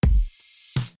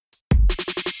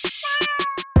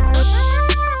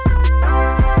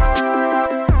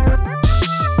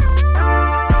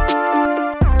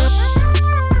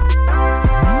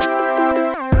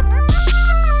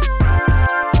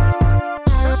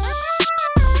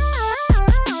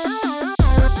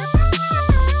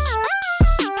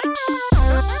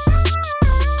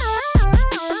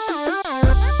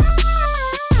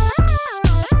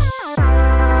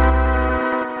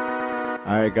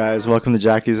guys, welcome to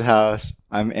Jackie's house.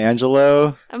 I'm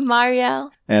Angelo. I'm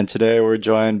Marielle. And today we're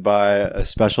joined by a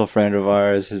special friend of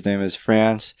ours. His name is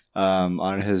France.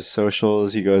 On his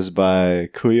socials, he goes by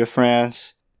Kuya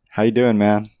France. How you doing,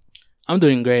 man? I'm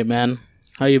doing great, man.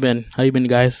 How you been? How you been,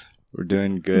 guys? We're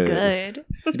doing good.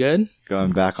 Good?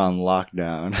 Going back on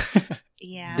lockdown.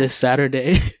 Yeah. This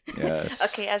Saturday. Yes.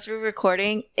 Okay, as we're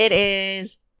recording, it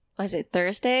is, was it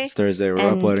Thursday? It's Thursday. We're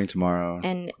uploading tomorrow.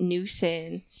 And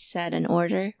Newsom set an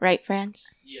order, right, France?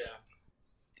 Yeah.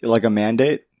 Like a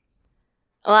mandate?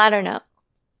 Well, I don't know.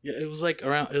 Yeah, it was like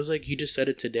he just said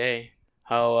it today.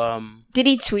 How Did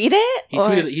he tweet it? he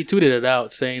tweeted it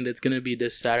out saying that it's gonna be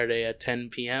this Saturday at 10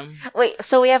 p.m. Wait,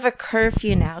 so we have a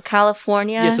curfew now.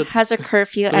 California has a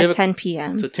curfew at 10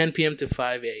 p.m. So 10 p.m. to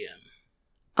 5 a.m.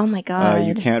 Oh my god.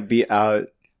 You can't be out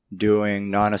doing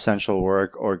non-essential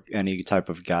work or any type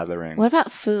of gathering. What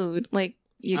about food? Like,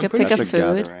 you I'm could pretty- pick That's up a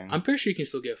food. gathering. I'm pretty sure you can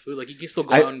still get food. Like you can still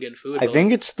go out and get food. I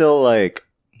think it's still like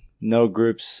no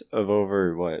groups of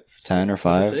over, 10 or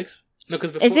 5? 6? No,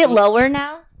 because Is it lower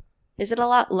now? Is it a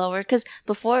lot lower? Because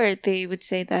before they would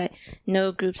say that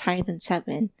no groups higher than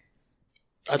 7.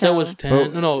 I thought it was 10.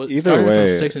 Well, No, it either started way-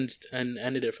 from 6 and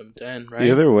ended it from 10, right?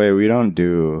 Either way, we don't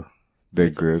do big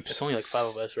It's groups. only like 5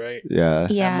 of us, right? Yeah.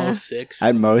 Yeah. At most 6.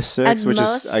 At most 6, At which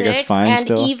most is, I guess, 6, fine and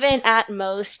still. even at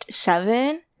most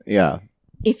 7. Yeah.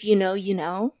 If you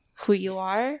know who you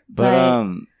are. But,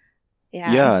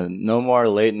 yeah. yeah, no more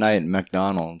late night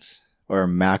McDonald's or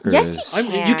Macca's. Yes, I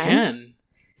mean, you can.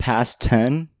 Past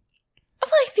 10?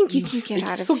 Well, I think you can You get can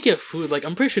out still of get food. Like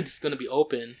I'm pretty sure it's gonna be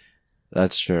open.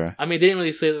 That's true. I mean, they didn't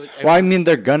really say that. Well, I mean,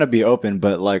 they're gonna be open,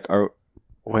 but like,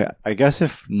 I guess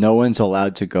if no one's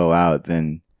allowed to go out,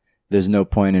 then there's no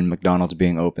point in McDonald's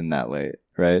being open that late,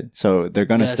 right? So they're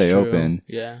gonna That's stay true. open.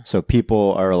 Yeah. So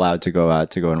people are allowed to go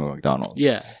out to go to McDonald's.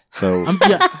 Yeah. So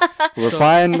Yeah. we're So-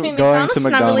 fine I mean, going to McDonald's is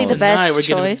not really McDonald's. the best Tonight we're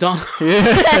getting choice.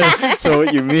 McDonald's. Yeah. So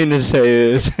what you mean to say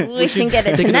is we can get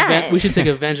it Take tonight. we should take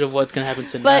advantage of what's gonna happen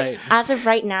But tonight. as of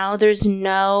right now, there's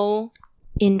no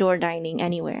indoor dining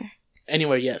anywhere.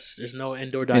 Anywhere, yes. There's no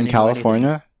indoor dining in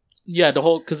California? Yeah,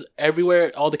 because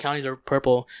everywhere, all the counties are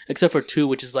purple except for 2,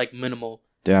 which is like minimal.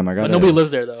 Damn, But nobody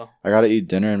lives there though. I gotta eat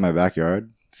dinner in my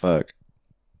backyard. Fuck.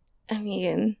 I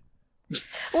mean,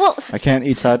 well, I can't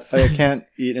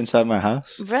eat inside my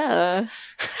house. bruh.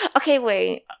 Okay,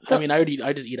 wait. I mean, I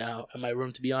just eat out in my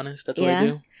room. To be honest, that's what I Yeah.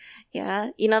 do. Yeah,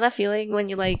 you know that feeling when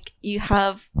you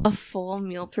have a full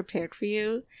meal prepared for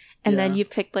you, and then Yeah. you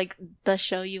pick like the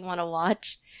show you want to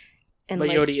watch, and But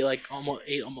like, you already like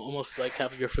ate almost like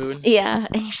half of your food. yeah,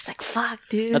 and you're just like, fuck,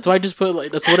 dude. That's why I just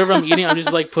put that's whatever I'm eating. I'm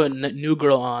just like put New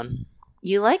Girl on.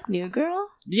 You like New Girl?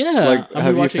 Yeah. Like, I'm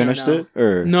have you rewatching finished now. it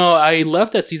or No, I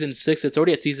left at season 6. It's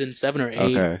already at season 7 or 8.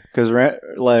 Okay, because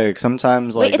like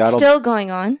sometimes like Wait, it's that'll still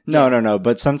going on. no,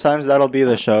 but sometimes that'll be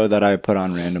the show that I put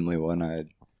on randomly when I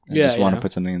Yeah, just want to yeah.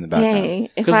 put something in the background. Dang.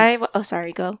 If 'Cause-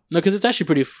 sorry, go. No, because it's actually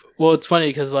pretty. Well, it's funny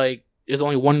because like there's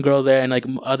only one girl there, and like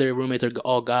other roommates are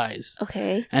all guys,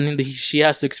 Okay. and then she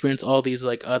has to experience all these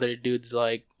like other dudes'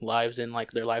 like lives and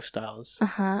like their lifestyles. Uh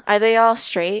huh. Are they all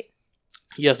straight?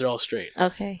 Yes, they're all straight.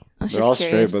 Okay. I was They're just all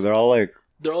curious. straight, but they're all like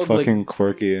They're all fucking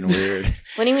quirky and weird.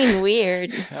 What do you mean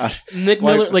weird? like Nick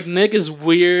Miller. Like Nick is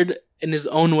weird in his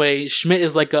own way. Schmidt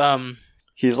is like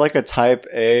He's like a type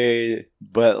A,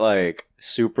 but like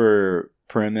super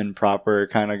prim and proper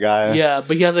kind of guy. yeah,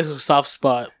 but he has like a soft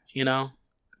spot, you know,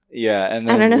 Yeah, and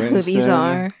I then don't know who these Winston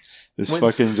are. is Wins-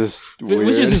 fucking just weird.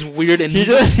 which is just weird and he's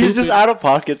just out of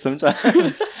pocket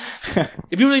sometimes.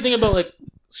 If you really think about like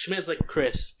Schmidt's like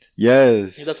Chris,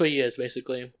 Yes, that's what he is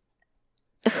basically.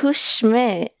 Who's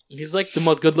Schmidt? He's like the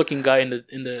most good-looking guy in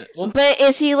the. Well, But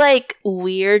is he like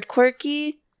weird,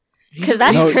 quirky? Because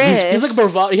that's No, Chris. He's like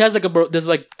bravado. He has like this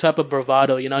like type of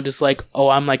bravado, you know, just like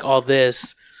I'm like all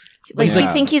this. Like, Yeah.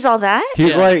 you think he's all that?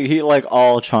 He's Yeah. he like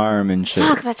all charm and shit.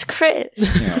 Fuck, that's Chris.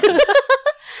 Yeah.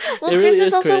 Well, It Chris really is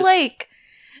is also Chris. like,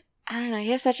 I don't know,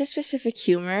 he has such a specific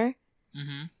humor.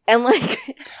 Mm-hmm. And like,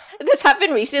 this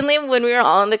happened recently when we were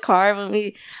all in the car when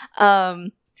we,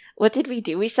 what did we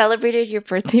do? We celebrated your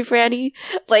birthday, Franny.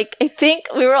 Like, I think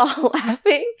we were all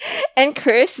laughing, and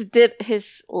Chris did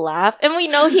his laugh, and we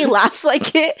know he laughs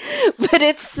like it, but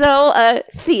it's so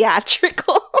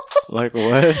theatrical. Like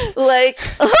what? Like,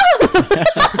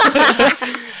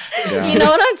 Yeah. you know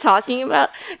what I'm talking about?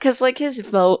 Because like his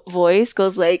voice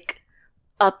goes like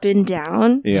up and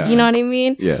down. Yeah. You know what I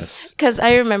mean? Yes. Because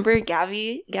I remember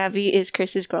Gabby is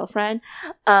Chris's girlfriend.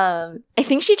 I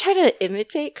think she tried to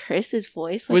imitate Chris's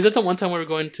voice. Like, Was that the one time we were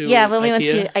going to? yeah, when we went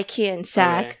IKEA? to IKEA and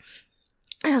SAC. Okay.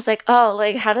 And I was like, oh,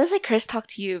 like, how does like Chris talk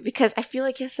to you? Because I feel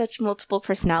like he has such multiple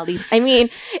personalities. I mean,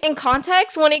 in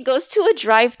context, when he goes to a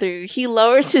drive-through, he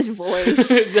lowers his voice.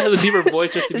 It has a deeper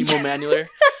voice just to be more manular.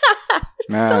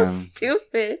 So Man,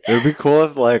 stupid. it would be cool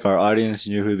if like our audience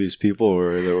knew who these people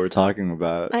were that we're talking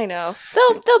about. I know.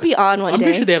 They'll be on one I'm day.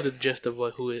 pretty sure they have the gist of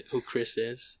who Chris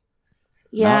is.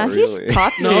 Yeah, Not he's really.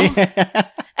 popular. No?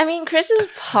 I mean, Chris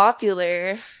is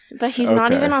popular, but he's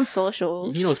not Okay. even on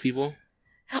socials. He knows people.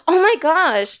 Oh my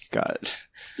gosh. God.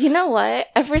 You know what?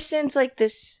 Ever since like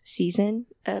this season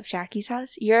of Jackie's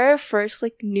House, you're our first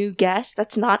like new guest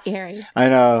that's not Aaron. I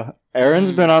know.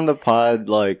 Aaron's been on the pod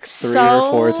like 3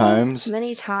 or 4 times.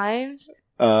 Many times.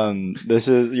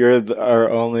 You're our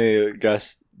only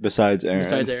guest besides Aaron.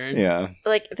 Besides Aaron? Yeah.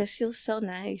 Like, this feels so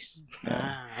nice.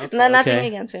 Ah, okay, No, nothing okay.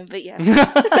 against him, but yeah.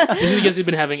 Usually because you've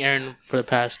been having Aaron for the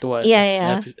past, what?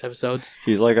 Yeah. Episodes?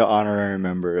 He's like an honorary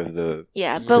member of the.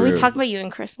 Yeah, but we True. talk about you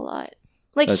and Chris a lot.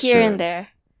 Like, That's here true. and there.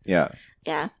 Yeah.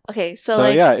 Yeah. Okay, so So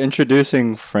like... yeah,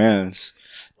 introducing France.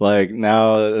 Like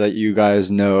now that you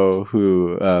guys know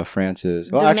who France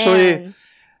is. Well, the actually, man.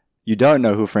 you don't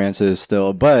know who France is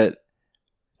still, but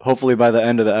hopefully by the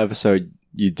end of the episode,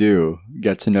 you do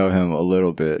get to know him a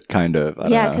little bit, kind of. I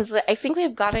don't Yeah, know. because I think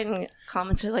we've gotten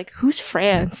comments who are like, who's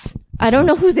France? I don't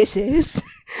know who this is.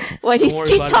 Why do you Don't worry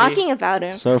keep about it. talking about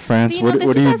him? So France, You know, what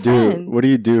this do is you our do? friend. What do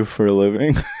you do for a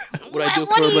living? What I do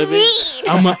What for a do you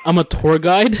living? mean? I'm a tour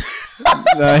guide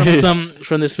Nice.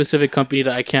 from this specific company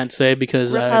that I can't say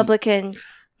because Republican.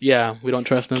 we don't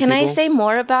trust them. Can I people. say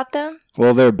more about them?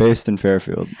 Well, they're based in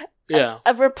Fairfield. Yeah.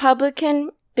 A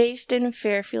Republican based in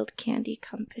Fairfield Candy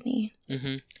Company.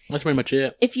 That's pretty much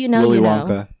it. If you know, Willy you know.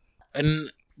 Wonka.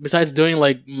 And besides doing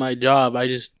like my job,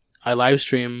 I live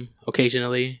stream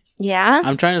occasionally. Yeah?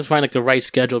 I'm trying to find like the right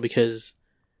schedule because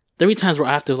there be times where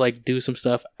I have to like do some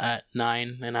stuff at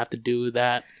 9 and I have to do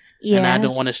that, Yeah. and I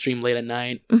don't want to stream late at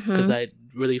night because I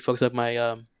really fucks up my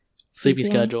sleepy Sleeping.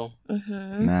 schedule.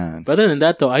 Man. But other than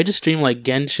that, though, I just stream like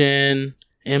Genshin,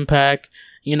 Impact.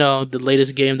 You know, the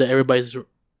latest game that everybody's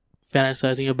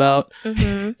fantasizing about.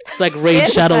 It's like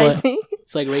Raid Shadow.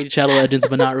 It's like Raid Shadow Legends,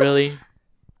 but not really.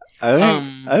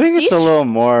 I think it's Do a you- little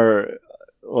more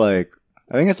like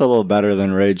I think it's a little better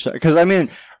than Rage because I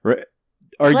mean, are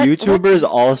What- YouTubers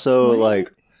also what?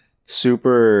 like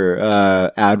super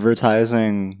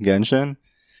advertising Genshin?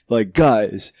 Like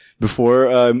guys,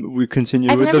 before we continue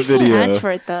I've with never the seen video, ads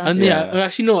for it though. And Yeah.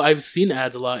 actually, no, I've seen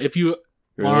ads a lot. If you,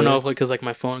 I Really? don't know, because like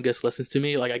my phone gets listens to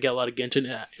me. Like I get a lot of Genshin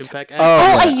Impact ads. Oh,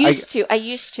 Oh, I yeah.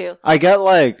 used to. I get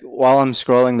like while I'm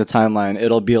scrolling the timeline,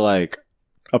 it'll be like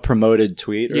a promoted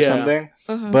tweet or Yeah. something.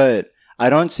 Mhm. But I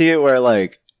don't see it where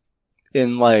like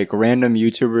in like random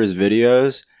YouTubers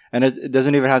videos, and it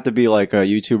doesn't even have to be like a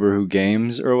YouTuber who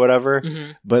games or whatever,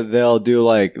 Mhm. but they'll do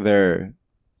like their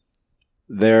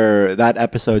that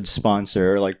episode's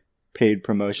sponsor like paid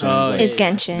promotions. Oh, like, Is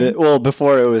yeah. Genshin. well,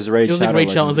 before it was Raid It was like Shadow Raid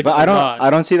Shadow, it Legends, was like but a lot. I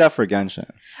don't see that for Genshin.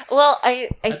 Well, I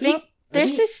think think- there's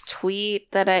think- this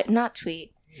tweet that not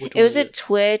tweet. Which It one was is a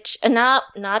Twitch, not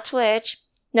Twitch.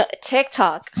 No,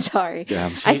 TikTok. Sorry.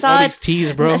 Damn. I All saw these it.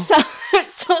 teas, bro. So, I'm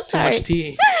so Too sorry. much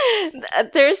tea.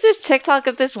 There's this TikTok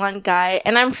of this one guy,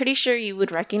 and I'm pretty sure you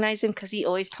would recognize him because he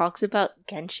always talks about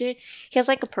Genshin. He has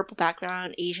like a purple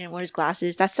background, Asian, wears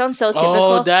glasses. That sounds so typical.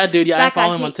 Oh, that dude. Yeah, I That guy,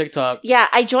 follow him he- on TikTok. Yeah,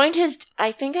 I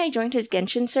think I joined his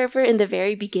Genshin server in the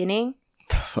very beginning.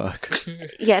 The fuck.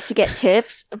 Yeah, to get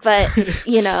tips, but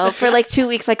you know, for like 2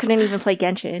 weeks I couldn't even play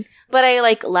Genshin. But I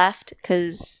like left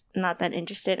because not that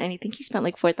interested. And I think he spent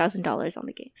like $4,000 on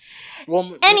the game.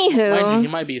 Well, Anywho. mind you, he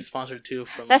might be sponsored too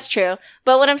from. That's true.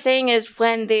 But what I'm saying is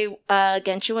when they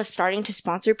Genshin was starting to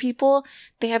sponsor people,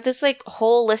 they have this like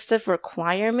whole list of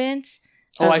requirements.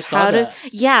 Oh, of I saw how that.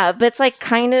 Yeah, but it's like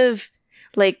kind of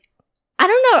like I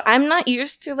don't know. I'm not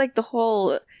used to like the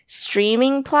whole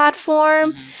streaming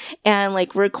platform Mhm. and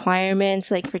like requirements,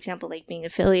 like for example, like being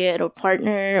affiliate or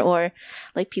partner or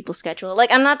like people's schedule.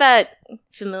 Like I'm not that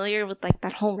familiar with like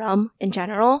that whole realm in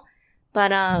general.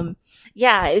 But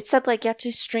yeah, it's up like you have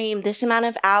to stream this amount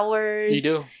of hours. You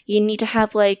do. You need to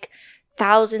have like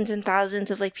thousands and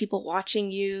thousands of like people watching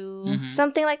you. Mhm.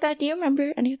 Something like that. Do you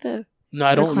remember any of the No,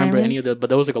 I don't remember any Requirements? of the, but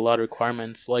there was like a lot of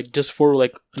requirements. Like just for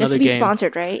like just another to be game.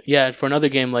 sponsored, right? Yeah, for another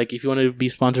game, like if you want to be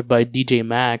sponsored by DJ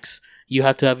Maxx, you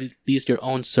have to have at least your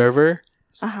own server,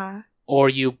 Uh-huh. or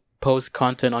you post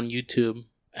content on YouTube,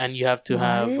 and you have to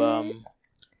have. What? I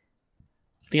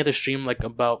think you have to stream like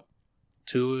about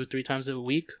 2 or 3 times a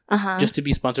week Uh-huh. just to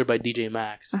be sponsored by DJ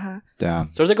Maxx. uh-huh. Damn.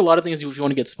 So there's like a lot of things if you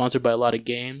want to get sponsored by a lot of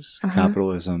games. Uh-huh.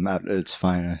 Capitalism at its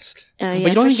finest. Yeah, But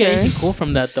you don't for even get sure. anything cool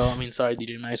from that, though. I mean, sorry,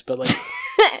 DJ Maxx, but like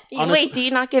Wait, do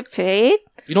you not get paid?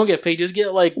 You don't get paid. You just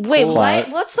get like Wait, cool, what?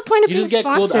 What's the point of you being just get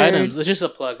sponsored? cool items. It's just a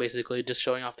plug, basically, just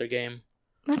showing off their game.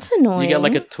 That's annoying. You get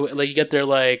like you get their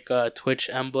like Twitch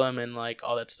emblem and like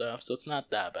all that stuff. So it's not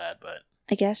that bad, but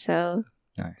I guess so.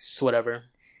 Nice. it's whatever.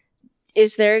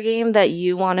 Is there a game that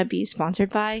you want to be sponsored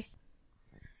by?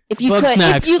 If you Bug could,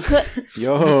 Snacks. if you could,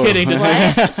 Yo. Just kidding. Just,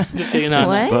 What? just kidding. No,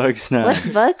 What? Bug snacks.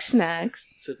 what's Bug Snacks?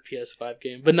 It's a PS5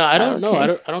 game, but no, I don't know.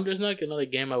 Okay. I don't. There's not like another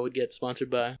game I would get sponsored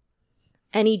by.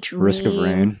 Any dream? Risk of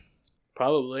Rain.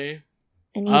 Probably.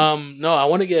 Any... No, I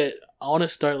want to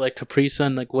start like Capri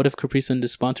Sun. Like, what if Capri Sun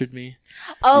just sponsored me?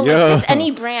 Oh, Yo. like just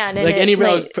any brand. and Like it- any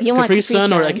like, you want Capri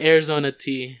Sun or like Arizona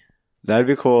tea. That'd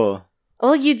be cool.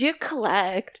 Well, you do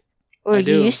collect, or I you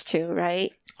do. used to,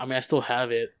 right? I mean, I still have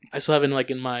it. I still have it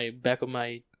in my back of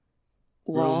my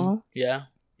room. Well, Yeah.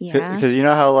 yeah. Because you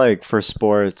know how, like, for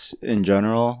sports in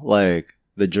general, like,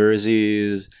 the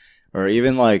jerseys, or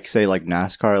even, like, say, like,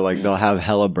 NASCAR, like, they'll have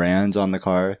hella brands on the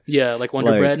car. Yeah, like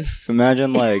Wonder Like, Bread.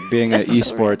 Imagine, like, being an That's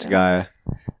so esports random. guy,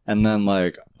 and then,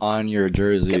 like, on your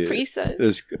jersey Capri Sun.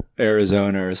 is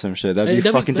Arizona or some shit. That'd be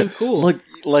fucking that'd be cool. Look,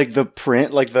 like, the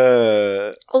print, like,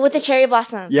 the... Oh, with the cherry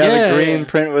blossom. Yeah. the green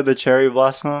print with the cherry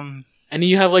blossom. And then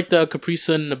you have like the Capri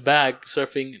Sun in the bag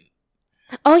surfing.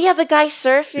 Oh yeah, the guy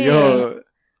surfing Yo,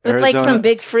 with like Arizona- some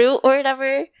big fruit or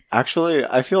whatever. Actually,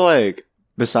 I feel like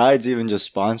besides even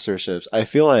just sponsorships, I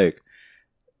feel like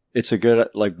it's a good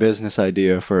like business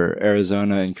idea for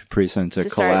Arizona and Capri Sun to collab.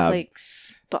 Start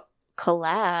like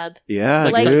collab, Yeah,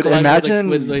 Like- dude. collab Imagine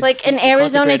like an the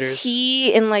Arizona content creators.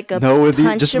 tea and like a no with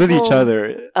just with each punchable-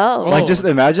 other. Oh, Like just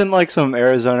imagine like some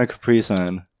Arizona Capri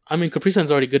Sun. I mean, Capri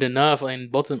Sun's already good enough,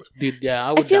 and both of them, dude. Yeah,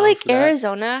 I would. I feel down like for that.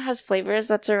 Arizona has flavors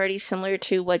that's already similar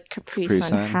to what Capri Capri Sun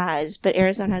Sun. has, but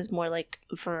Arizona has more like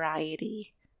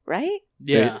variety, right?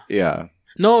 Yeah. Yeah.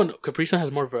 No, Capri Sun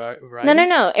has more variety.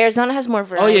 No. Arizona has more Oh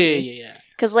variety. yeah.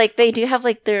 Because like they do have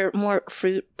like their more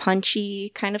fruit punchy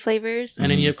kind of flavors.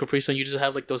 And then Mhm. you have Capri Sun. You just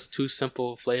have like those two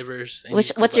simple flavors. and Which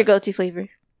you what's go your back- go-to flavor,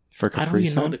 For I don't Capri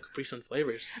even know Sun. the Capri Sun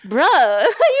flavors. bruh?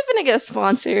 You finna get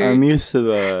sponsored? I'm used to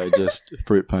the just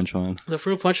fruit punch one. The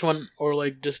fruit punch one, or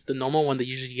like just the normal one that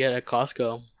you usually get at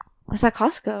Costco. What's that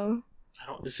Costco? I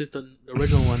don't. This is the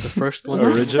original one, the first one.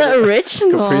 What's Original? the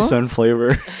original? Capri Sun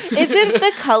flavor. Isn't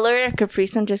the color of Capri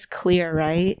Sun just clear,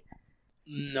 right?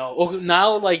 No. Oh,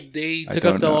 now like they I took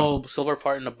out don't the know. little silver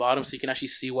part in the bottom, so you can actually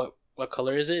see what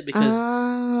color is it. Because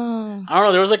Oh. I don't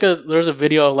know. There was a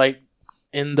video of, like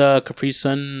in the Capri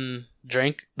Sun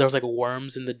drink. There was like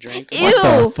worms in the drink. Ew.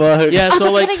 What the fuck? Yeah. Oh, So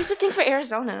that's like what I used to think for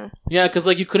Arizona. yeah, because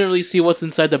like you couldn't really see what's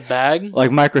inside the bag.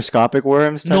 Like microscopic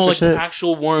worms type No, of like shit?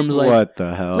 actual worms. Like What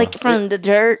the hell? Like from the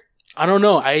dirt. I don't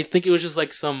know. I think it was just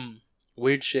like some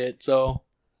weird shit. So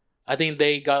I think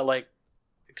they got like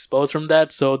exposed from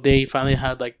that. So they finally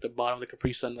had like the bottom of the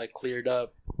Capri Sun like cleared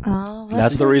up. Oh,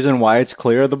 That's the reason why it's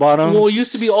clear at the bottom? Well, it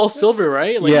used to be all silver,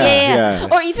 right? Like, Yeah.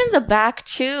 Or even the back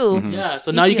too. Mhm. yeah.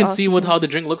 So Used now to you be can all see what silver. how the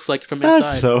drink looks like from That's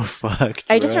inside. so fucked.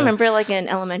 I just bro. remember like in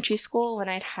elementary school when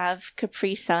I'd have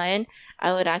Capri Sun,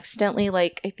 I would accidentally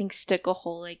like I think stick a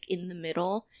hole like in the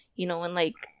middle, you know, when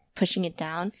like pushing it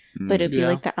down, but it'd be Yeah.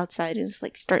 like the outside it was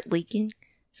like start leaking.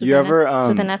 So You then ever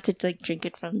so then I have to like drink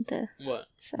it from the What?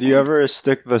 side. do you ever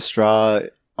stick the straw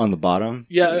on the bottom?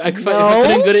 Yeah, if I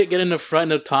No. couldn't get in the front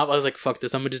and the top, I was like, "Fuck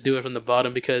this! I'm gonna just do it from the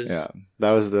bottom because Yeah.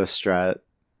 That was the strat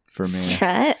for me.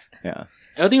 Strat? Yeah.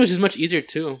 I think it was just much easier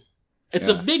too. It's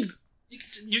a Yeah. big.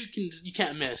 You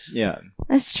can't miss. Yeah.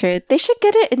 That's true. They should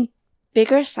get it in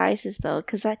bigger sizes though,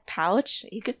 because that pouch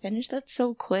you could finish that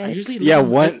so I quick. usually Yeah,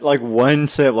 leave- one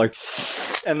sip, like,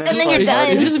 and then, And then it's you're like- done.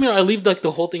 It's just me. I leave like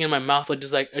the whole thing in my mouth, like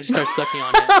I just start sucking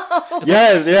on it.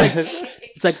 Yes, yes.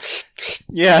 It's like,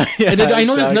 Yeah, yeah. and then I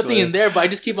know there's exactly. nothing in there, but I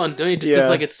just keep on doing it just because Yeah.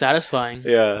 like it's satisfying.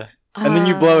 Yeah. And then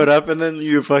you blow it up and then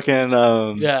you fucking,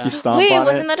 Yeah. you stomp Wait, on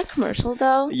wasn't it. that a commercial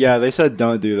though? Yeah, they said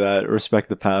don't do that. Respect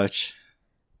the pouch.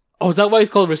 Oh, is that why it's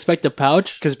called Respect the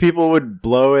Pouch? Because people would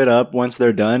blow it up once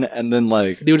they're done and then,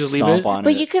 like, They would just leave stomp it? on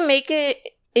But it. you can make it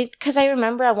because I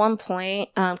remember at one point,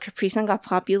 Capri Sun got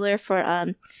popular for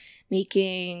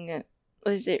making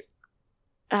was it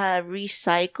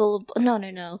recyclable?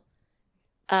 No.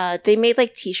 They made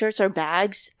like T-shirts or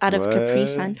bags out of Capri What?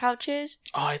 Sun pouches.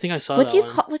 Oh, I think I saw What that do you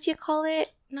one. what do you call it?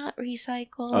 Not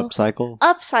recycle. Upcycle.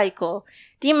 Upcycle.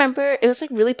 Do you remember? It was like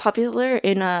really popular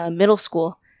in middle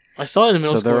school. I saw it in the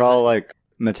middle So school. they're all, like,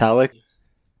 metallic?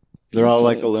 They're all,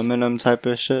 like, Yes. aluminum type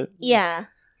of shit? Yeah.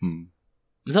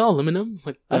 Is that aluminum?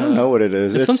 Like I don't know what it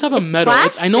is. It's some type of It's metal.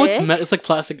 I know it's plastic. it's like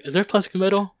plastic. Is there plastic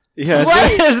metal? Yeah,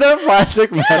 What? is that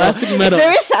plastic metal? Plastic metal. They're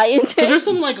a Because scientist. there's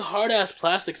some like hard ass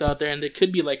plastics out there, and they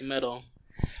could be like metal.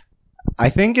 I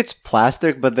think it's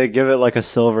plastic, but they give it like a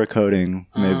silver coating,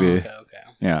 maybe. Okay.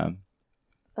 Yeah.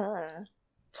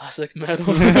 Plastic metal.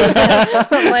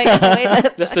 I'm like,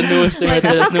 wait, that's the newest thing. Like,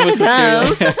 That's that newest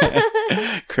sounds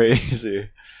material. Crazy.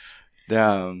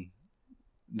 Damn.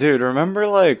 Dude, remember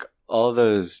like all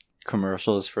those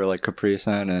commercials for like Capri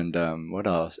Sun and what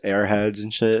else? Airheads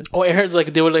and shit? Oh, Airheads,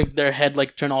 like they would like their head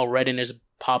like turn all red and just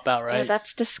pop out, right? Yeah,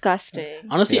 that's disgusting.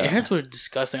 Honestly, Yeah. Airheads were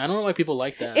disgusting. I don't know why people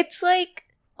like that. It's like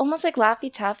almost like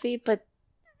Laffy Taffy, but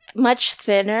much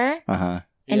thinner Uh-huh.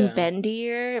 and Yeah.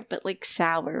 bendier, but like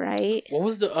sour, right? What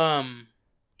was the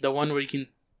one where you can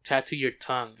tattoo your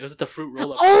tongue? It was the fruit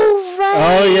roll up. Oh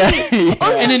right. Oh yeah.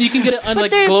 Oh, And then you can get it on But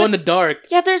like there- glow but- in the dark.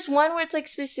 Yeah, there's one where it's like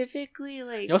specifically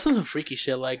like You also some freaky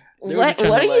shit like they were what? just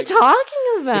trying What to, are you like,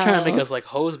 talking about? They're trying to make us like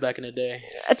hoes back in the day.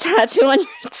 a tattoo on your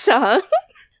tongue.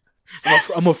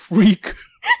 I'm a freak.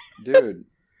 Dude.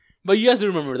 But you guys do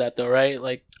remember that though, right?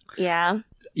 Like Yeah.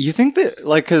 You think that,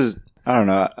 like, because, I don't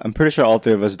know, I'm pretty sure all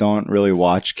three of us don't really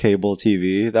watch cable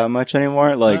TV that much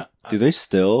anymore. Like, do they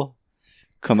still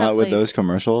come out with Probably. those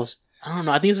commercials? I don't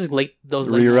know. I think it's just like those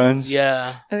like, Reruns?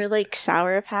 Yeah. Or like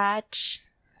Sour Patch.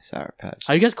 Sour Patch.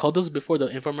 Have you guys called those before the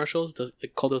infomercials? Does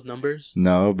it call those numbers?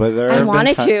 No, but there I have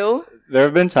wanted been to. There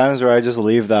have been times where I just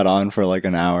leave that on for like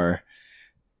an hour.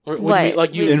 Or, What?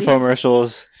 like you? Really?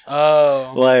 Infomercials,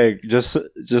 Oh. like just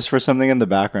for something in the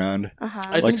background, Uh-huh.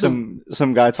 I like think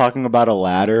some guy talking about a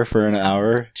ladder for an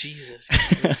hour. Jesus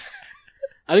Christ.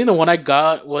 I think the one I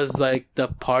got was like the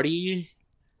party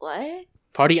What?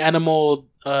 animal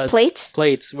Plate?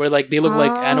 plates where like they look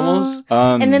like animals.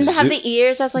 And then they have the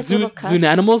ears as like little cups.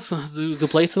 Zoonanimals?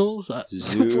 Zooplatals?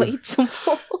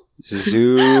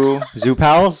 Zoo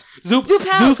pals.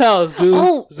 Zoopals.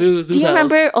 Oh, Zoo Do you pals.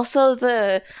 remember also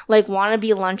the like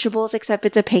wannabe Lunchables except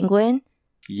it's a penguin?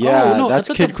 Yeah, Oh, no, that's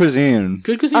I thought Kid that- Cuisine.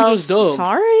 Good Cuisine was dope.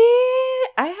 Sorry.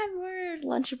 I had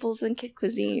more Lunchables than Kid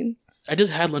Cuisine. I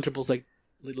just had Lunchables like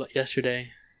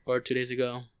yesterday or 2 days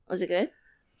ago. Was it good? It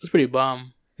was pretty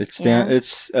bomb. It Yeah. it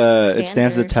stands the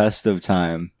Standard. test of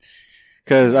time.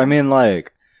 Because I mean,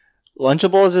 like,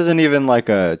 Lunchables isn't even like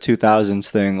a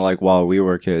 2000s thing. Like while we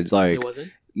were kids, like It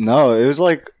wasn't? no, it was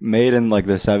like made in like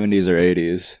the 70s or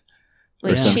 80s.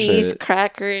 Like Or some cheese, shit.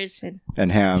 crackers, and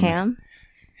And ham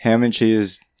and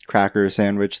cheese cracker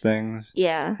sandwich things.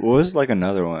 Yeah. What was like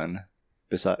another one?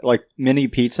 Besides, like mini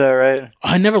pizza, right?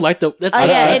 I never liked the. That's Oh the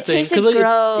yeah, best it thing. tasted 'Cause, like,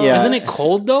 gross. Yeah. Isn't it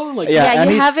cold though? Like Yeah, Yeah,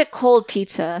 any- you have it cold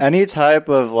pizza. Any type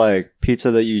of like pizza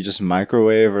that you just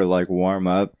microwave or like warm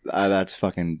up, that's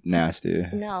fucking nasty.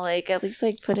 No, like at least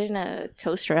like put it in a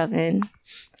toaster oven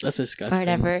that's or disgusting.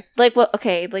 whatever. Like what?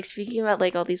 Okay, like speaking about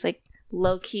like all these like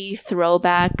low key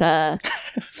throwback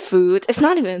foods. It's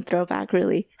not even throwback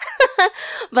really.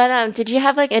 But did you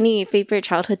have like any favorite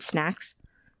childhood snacks?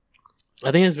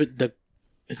 I think it's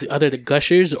either the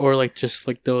Gushers or like just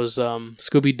like those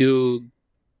Scooby Doo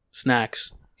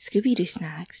snacks. Scooby Doo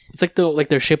snacks. It's like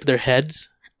they're shaped with their heads.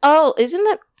 Oh, isn't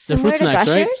that They're similar fruit to snacks,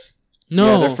 right? Gushers? No,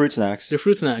 Yeah, they're fruit snacks. They're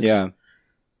fruit snacks. Yeah.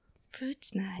 Fruit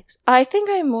snacks. I think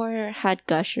I more had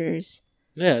Gushers.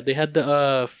 Yeah, they had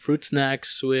the fruit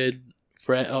snacks with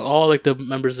all like the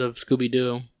members of Scooby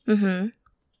Doo. Mm-hmm.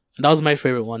 That was my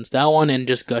favorite ones. That one and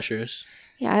just Gushers.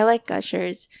 Yeah, I like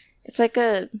Gushers. It's like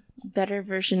a better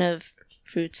version of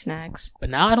fruit snacks. But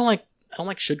now I don't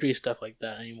like sugary stuff like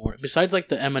that anymore. Besides like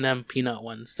the M&M peanut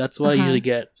ones. That's what I Uh-huh. usually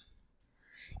get.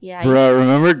 Yeah. Bro,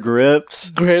 remember Grips?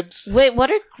 Grips. Wait,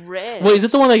 what are grits? Wait, is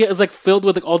it the one that is like filled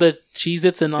with like all the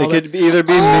Cheez-Its and all It that? could either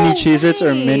be Oh, mini Cheez-Its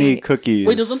or mini right. cookies.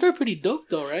 Wait, those are pretty dope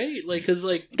though, right? Like, cause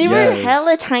like They were Yes.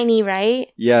 hella tiny, right?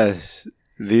 Yes.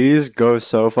 These go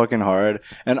so fucking hard.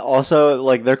 And also,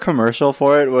 like, their commercial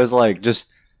for it was, like, just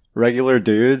regular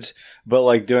dudes, but,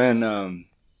 like, doing,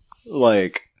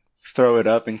 like, throw it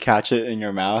up and catch it in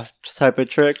your mouth type of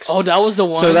tricks. oh, that was the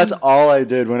one. So that's all I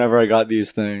did whenever I got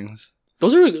these things.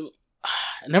 those are.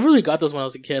 I never really got those when I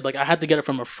was a kid. Like I had to get it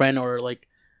from a friend or like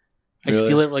I Really?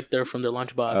 steal it like they're from their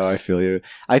lunchbox. Oh, I feel you.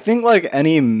 I think, like,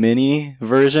 any mini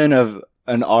version of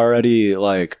an already,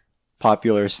 like,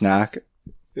 popular snack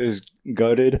is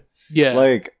goated. yeah.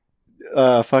 Like,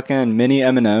 fucking mini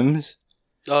M&Ms.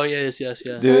 oh yes.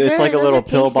 Dude, Those it's are- like a those little are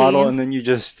pill tasty. bottle, and then you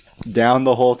just down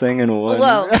the whole thing in one.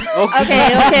 Whoa.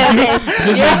 Okay.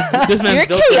 This man's You're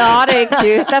dope. chaotic,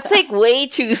 dude. That's like way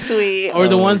too sweet. Or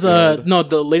the Oh my ones, God. no,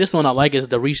 the latest one I like is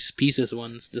the Reese's Pieces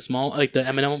ones, the small, like the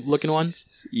M&M looking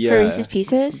ones. Yeah. For Reese's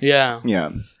Pieces? Yeah, Yeah.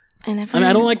 I never. I mean,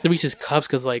 I don't like the Reese's Cups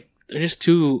because like they're just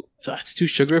too, it's too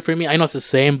sugary for me. I know it's the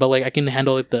same, but like I can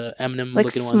handle like the M&M like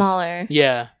looking ones. smaller.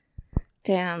 Yeah,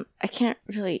 Damn, I can't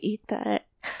really eat that.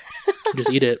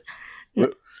 just eat it.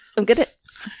 I'm good at.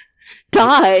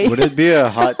 die. Would it be a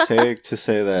hot take to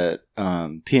say that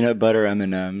peanut butter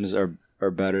M&Ms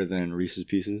are better than Reese's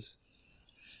Pieces?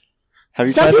 Have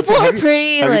you Some tried people are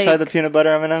pretty. Have like, you tried the peanut butter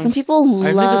M&Ms? Some people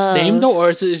Are love. they the same though, or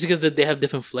is it because they have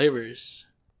different flavors?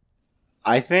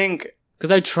 I think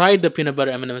Because I tried the peanut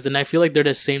butter M&Ms and I feel like they're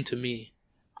the same to me.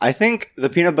 the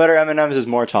peanut butter M&Ms is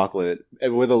more chocolate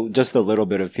with just a little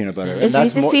bit of peanut butter. Is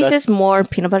Reese's Pieces more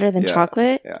peanut butter than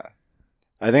chocolate? Yeah,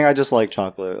 I think I just like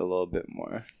chocolate a little bit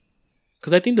more.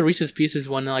 Because I think the Reese's Pieces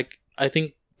one, like, I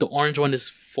think the orange one is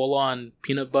full on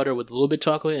peanut butter with a little bit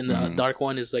chocolate, and the dark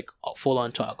one is like full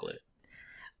on chocolate.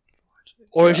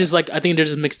 Or it's just like, I think they're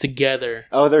just mixed together.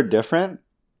 Oh, they're different?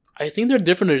 I think they're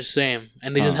different or the same,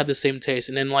 and they just have the same taste.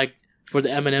 And then like for the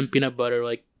M&M peanut butter,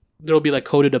 like there'll be like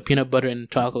coated of peanut butter and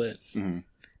chocolate. Mm-hmm.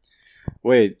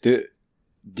 Wait, did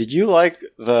you like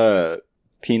the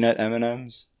peanut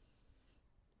M&Ms?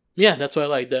 Yeah, that's what I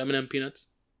like, the M&M peanuts.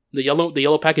 The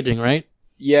yellow packaging, right?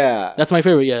 Yeah, That's my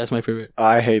favorite. Yeah, that's my favorite.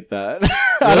 I hate that.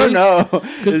 I don't know.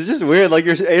 It's just weird. Like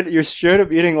you're straight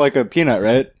up eating like a peanut,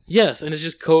 right? Yes, and it's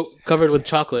just covered with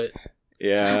chocolate.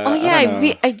 Yeah. Oh yeah, I don't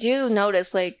know. I do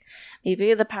notice like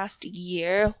maybe the past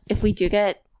year if we do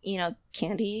get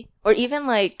candy or even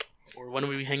like Or when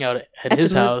we hang out at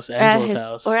his house, or Angelo's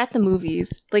house, or at the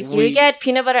movies, like you We- would get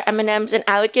peanut butter M&Ms and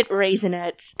I would get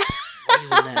Raisinets.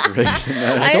 Raisinets.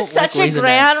 Raisinets. I I'm don't such like a Raisinets.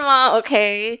 grandma.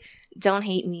 Okay, don't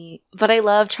hate me, but I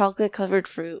love chocolate covered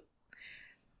fruit.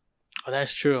 Oh,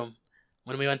 that's true.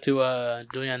 When we went to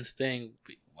Julian's thing,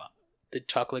 the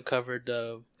chocolate covered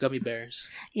gummy bears.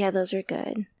 Yeah, those are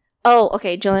good. Oh,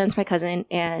 okay. Julian's my cousin,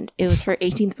 and it was for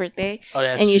 18th birthday. Oh,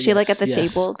 that's And usually, yes, like at the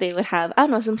yes. table, they would have I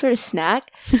don't know some sort of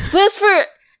snack, but it's for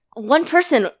one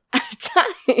person at a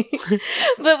time.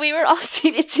 But we were all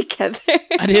seated together.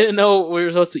 I didn't know we were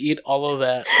supposed to eat all of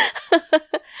that.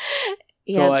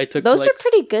 So I took those like, are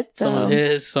pretty good though. some of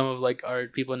his, some of like our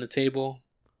people on the table.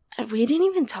 We didn't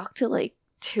even talk to like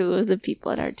 2 of the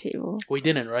people at our table. We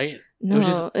didn't, right? No, It was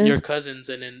just it was- your cousins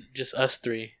and then just us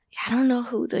 3. I don't know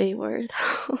who they were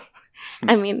though.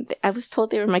 I mean, I was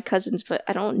told they were my cousins, but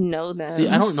I don't know them. See,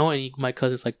 I don't know any of my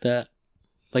cousins like that.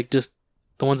 Like just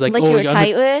the ones like, like oh, you were I'm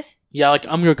tight with. yeah, like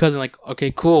I'm your cousin. Like,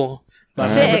 okay, cool.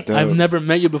 But Sick. I've never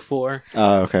met you before.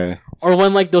 Oh, okay. Or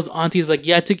when like those aunties like,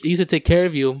 yeah, I used to take care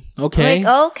of you. Okay,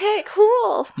 Like, okay,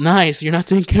 cool. nice. You're not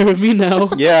taking care of me now.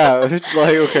 Yeah,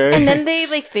 like okay. And then they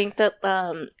like think that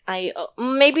I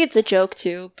maybe it's a joke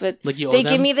too, but Like you owe they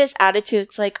them? give me this attitude.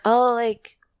 It's like, oh,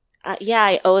 like yeah,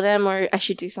 I owe them or I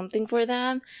should do something for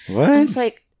them. I'm What? just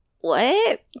like,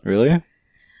 what? Really?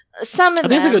 Some of I them.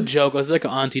 think it's like a joke. It's like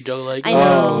an auntie joke. Like, I know.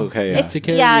 Oh, okay. Yeah. It's take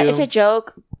care yeah, of you. it's a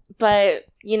joke, but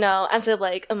as a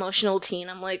like emotional teen,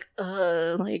 I'm like,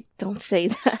 like don't say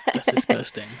that. That's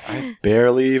disgusting. I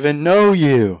barely even know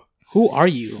you. Who are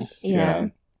you? Yeah.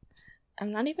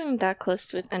 I'm not even that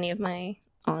close with any of my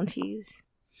aunties.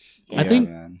 I think-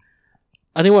 man.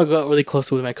 I think what I got really close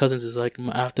to with my cousins is like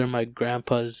after my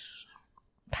grandpa's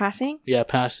Passing.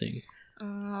 passing.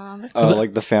 That's Oh,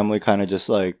 like the family kind of just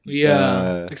like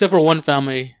Yeah, except for one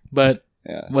family, but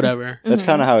yeah. whatever. That's Mhm.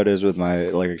 kind of how it is with my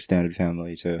like extended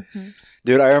family too. Mhm.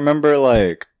 Dude, I remember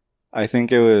like I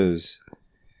think it was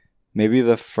maybe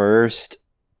the first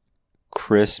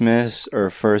Christmas or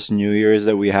first New Year's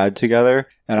that we had together,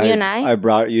 and You and I? I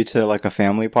brought you to like a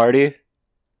family party.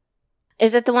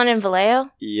 Is it the one in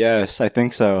Vallejo? Yes, I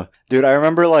think so. Dude, I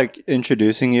remember like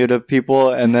introducing you to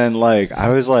people and then like I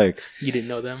was like, You didn't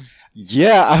know them.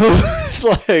 yeah, I was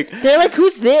like They're like,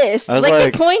 who's this? I was Like,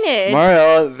 like, they pointed.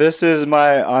 Mario, this is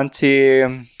my auntie.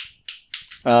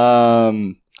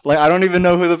 Like I don't even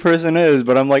know who the person is,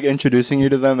 but I'm like introducing you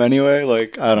to them anyway.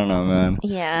 Like I don't know, man.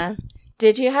 Yeah.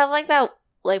 Did you have like that?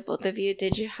 Like both of you,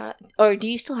 did you have, or do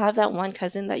you still have that one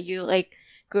cousin that you like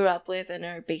grew up with and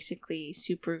are basically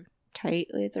super tight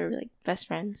with, or like best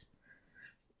friends?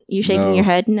 You shaking No. your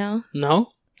head? No.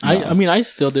 No, No. I mean I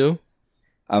still do.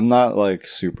 I'm not like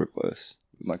super close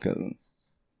with my cousin.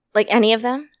 Like any of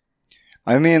them?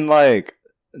 I mean, like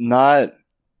not.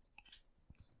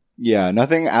 Yeah,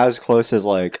 nothing as close as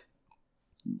like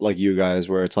you guys,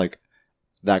 where it's like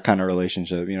that kind of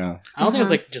relationship, you know. I don't think it's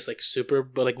Uh-huh. like just like super,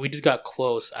 but like we just got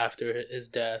close after his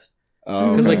death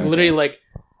Oh, because okay, like literally like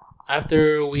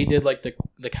after we did like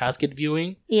the casket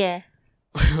viewing, Yeah.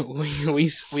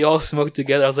 we all smoked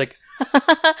together. I was like,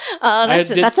 Oh,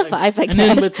 that's a vibe, I and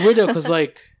then guess. it's weird though because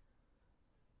like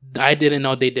I didn't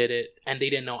know they did it, and they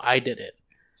didn't know I did it,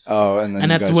 Oh, and then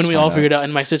and you that's guys when we all found figured out.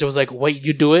 And my sister was like, "Wait,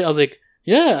 you do it?" I was like,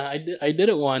 "Yeah, I did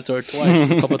it once or twice,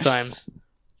 a couple times."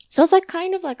 So it's like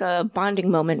kind of like a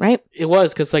bonding moment, right? It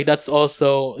was because like that's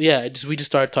also we just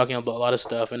started talking about a lot of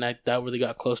stuff, and that really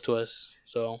got close to us.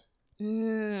 So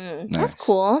Nice. That's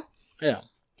cool. Yeah.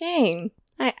 Dang.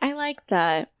 I like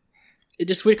that. It's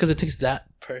just weird because it takes that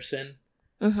person.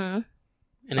 Mm-hmm.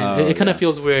 And it kind of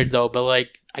feels weird though, but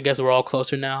like I guess we're all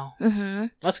closer now. Mm-hmm.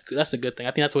 That's a good thing.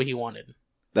 I think that's what he wanted.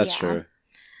 That's Yeah. true.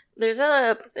 There's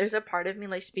a part of me,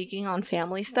 like, speaking on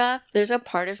family stuff, there's a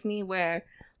part of me where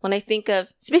when I think of,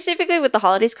 specifically with the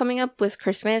holidays coming up with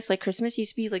Christmas, like, Christmas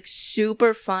used to be, like,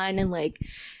 super fun and, like,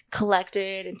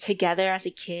 collected and together as a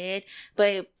kid.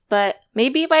 But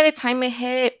maybe by the time I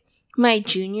hit my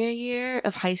junior year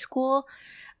of high school,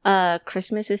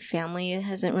 Christmas with family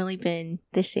hasn't really been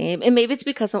the same. And maybe it's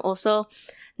because I'm also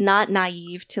not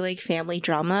naive to, like, family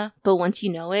drama. But once you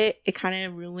know it, it kind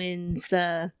of ruins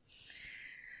the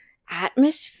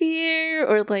atmosphere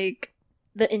or, like,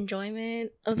 the enjoyment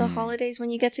of the holidays when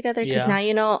you get together, because now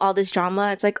you know all this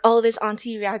drama. It's like, oh, this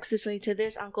auntie reacts this way to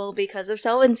this uncle because of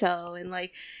so and so, and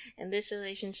like, and this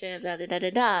relationship, da da da da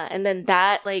da, and then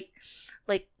that like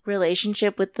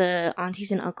relationship with the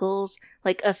aunties and uncles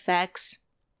like affects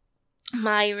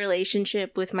my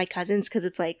relationship with my cousins, because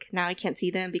it's like now I can't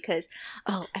see them because,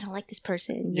 oh, I don't like this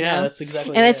person. You know? That's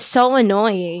exactly. And it's so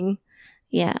annoying.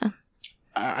 Yeah,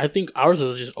 I think ours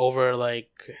is just over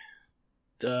like.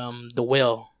 The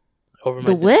will over my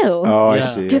the will. Oh, I Yeah.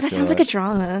 see. Dude, that sounds like a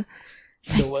drama.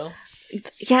 The will.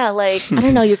 Yeah, like I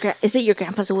don't know. Is it your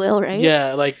grandpa's will, right?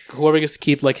 Yeah, like whoever gets to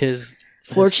keep like his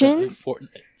Fortunes?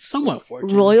 somewhat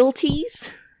fortunes.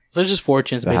 Royalties. So just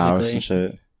fortunes, the house basically. and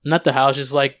shit. Not the house,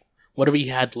 just like whatever he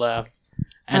had left,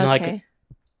 and like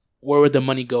where would the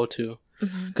money go to?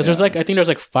 Because there's like I think there's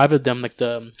like 5 of them, like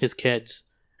his kids,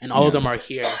 and all of them are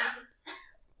here.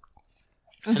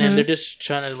 And then they're just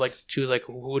trying to like choose like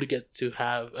who to get to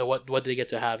have, what do they get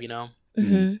to have, you know?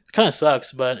 Mm-hmm. Kind of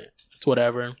sucks, but it's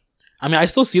whatever. I mean, I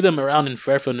still see them around in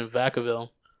Fairfield and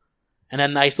Vacaville, and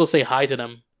then I still say hi to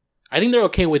them. I think they're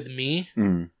okay with me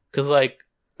because like,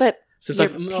 but since your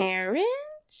like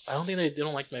parents, I don't think they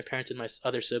don't like my parents and my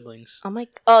other siblings.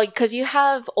 Oh, because you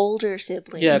have older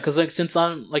siblings. Yeah, because like since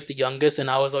I'm like the youngest and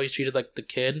I was always treated like the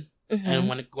kid, and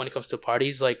when it comes to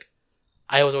parties, like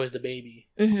I was always the baby.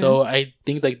 So I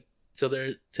think like to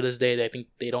this day, I think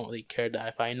they don't really care that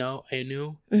if I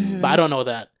knew, but I don't know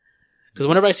that because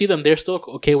whenever I see them, they're still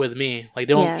okay with me. Like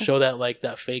they don't show that like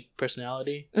that fake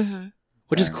personality,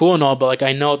 which is cool and all. But like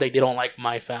I know they don't like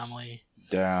my family.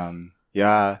 Damn.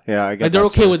 Yeah. I get like they're that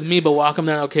okay too. with me, but how come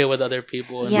they're not okay with other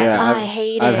people? And I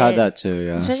hate it. I've had that too.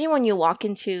 Yeah. Especially when you walk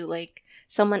into like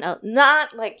someone else,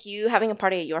 not like you having a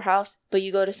party at your house, but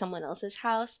you go to someone else's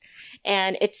house,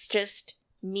 and it's just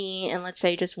me and let's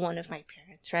say just one of my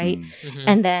parents, right?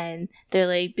 And then they're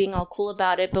like being all cool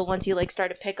about it, but once you like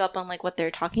start to pick up on like what they're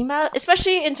talking about,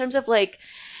 especially in terms of like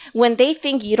when they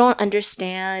think you don't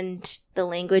understand the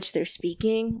language they're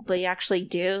speaking, but you actually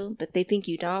do, but they think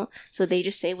you don't, so they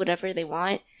just say whatever they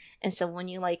want. And so when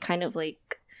you like kind of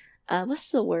like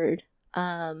what's the word,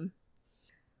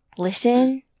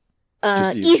 listen,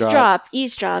 eavesdrop.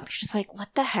 You're just like, what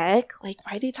the heck? Like,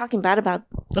 why are they talking bad about?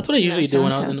 That's what I usually do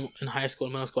when I was in high school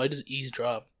and middle school. I just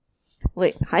eavesdrop.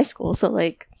 Wait, high school? So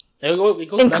like It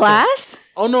goes in back class?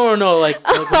 Oh no! Like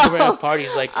whenever we had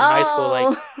parties, like in high school,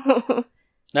 like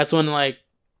that's when like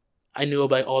I knew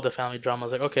about all the family drama. I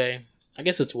was like, okay, I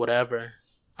guess it's whatever.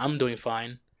 I'm doing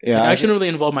fine. Yeah, like, I shouldn't really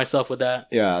involve myself with that.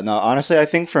 Yeah, no, honestly, I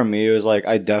think for me, it was like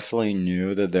I definitely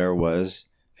knew that there was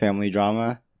family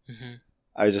drama.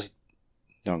 I just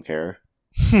don't care.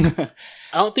 I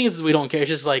don't think it's we don't care. It's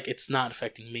just like it's not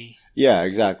affecting me. Yeah,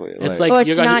 exactly. It's like it's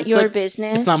your guys, not it's your like,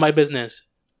 business. It's not my business.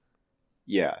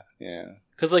 Yeah.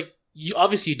 Because like you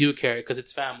obviously do care because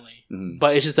it's family,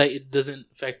 but it's just like it doesn't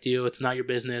affect you. It's not your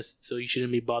business, so you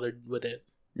shouldn't be bothered with it.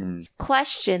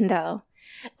 Question though.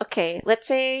 Okay, let's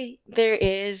say there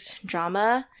is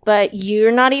drama, but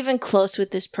you're not even close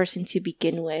with this person to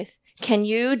begin with. Can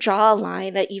you draw a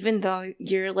line that even though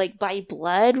you're like by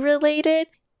blood related,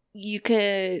 do you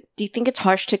think it's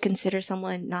harsh to consider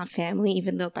someone not family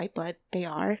even though by blood they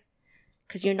are?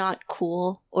 Because you're not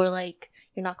cool or like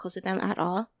you're not close to them at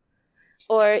all?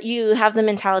 Or you have the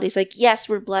mentality, it's like, yes,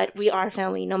 we're blood, we are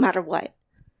family no matter what.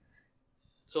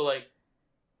 So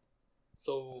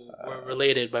we're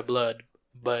related by blood,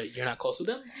 but you're not close with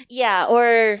them? Yeah,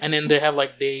 or... And then they have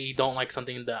like, they don't like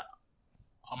something that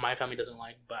my family doesn't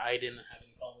like, but I didn't have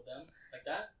any problem with them. Like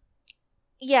that?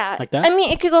 Yeah. Like that? I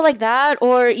mean, it could go like that,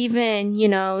 or even,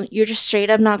 you're just straight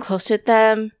up not close with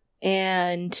them,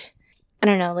 and I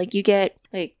don't know, like you get,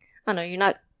 like, I don't know, you're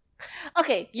not...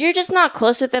 Okay, you're just not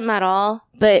close with them at all,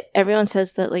 but everyone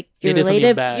says that, like, you're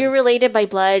related by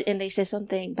blood, and they say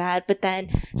something bad, but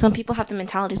then some people have the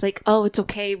mentality, it's like, oh, it's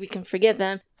okay, we can forgive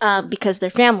them, because they're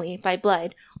family by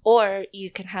blood. Or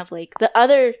you can have like the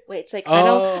other way. It's like I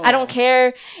don't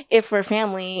care if we're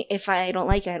family. If I don't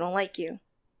like you, I don't like you.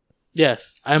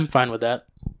 Yes, I'm fine with that.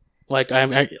 Like I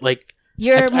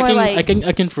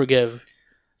can forgive,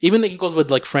 even it goes with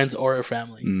like friends or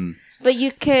family. But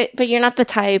you're not the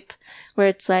type where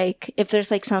it's like if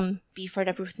there's like some beef or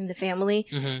whatever within the family,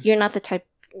 you're not the type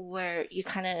where you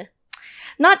kind of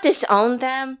not disown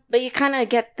them, but you kind of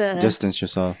get the distance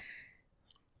yourself.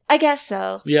 I guess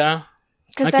so. Yeah.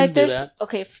 Because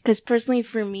because personally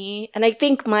for me, and I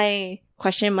think my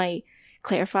question might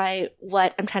clarify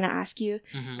what I'm trying to ask you,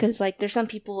 because like there's some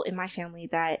people in my family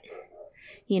that,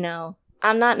 you know,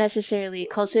 I'm not necessarily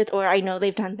close with, or I know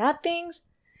they've done bad things,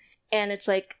 and it's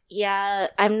like, yeah,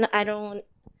 I don't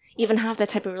even have that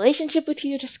type of relationship with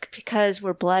you. Just because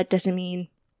we're blood doesn't mean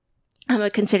I'm gonna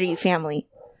consider you family.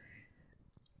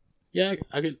 Yeah,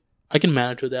 I can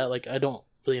manage with that. Like I don't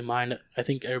really mind. I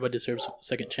think everybody deserves a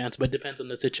second chance, but it depends on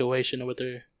the situation or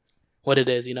what it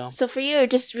is, you know. So for you,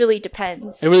 it just really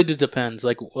depends. It really just depends,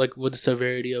 like with the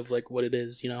severity of like what it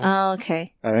is, you know. Oh,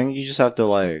 okay. I think you just have to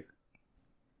like,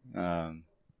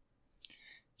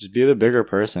 just be the bigger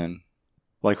person,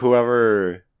 like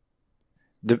whoever,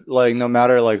 like no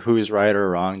matter like who's right or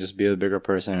wrong, just be the bigger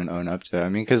person and own up to it. I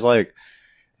mean, because like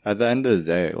at the end of the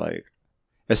day, like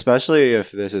especially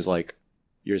if this is like.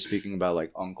 You're speaking about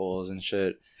like uncles and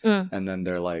shit, and then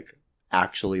they're like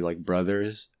actually like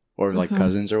brothers or like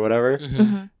cousins or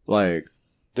whatever. Like,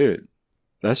 dude,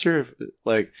 that's your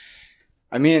like.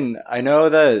 I mean, I know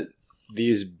that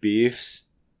these beefs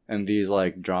and these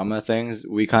like drama things,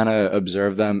 we kind of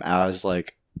observe them as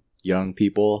like young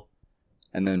people,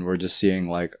 and then we're just seeing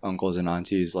like uncles and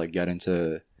aunties like get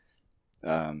into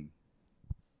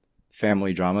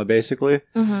family drama basically.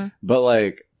 But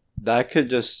like. That could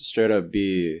just straight up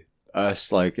be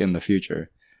us, like, in the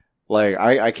future. Like,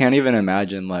 I can't even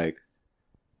imagine, like,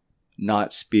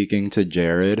 not speaking to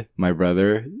Jared, my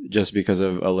brother, just because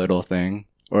of a little thing.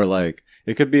 Or, like,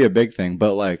 it could be a big thing,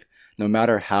 but, like, no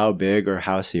matter how big or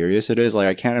how serious it is, like,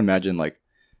 I can't imagine, like...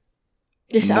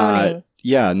 disowning.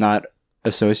 Not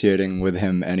associating with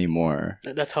him anymore.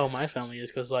 That's how my family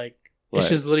is, because, like, it's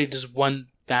just literally just one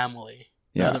family.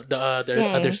 Yeah,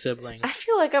 their other sibling. I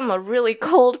feel like I'm a really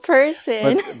cold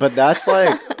person. But that's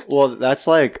like, well, that's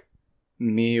like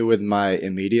me with my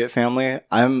immediate family.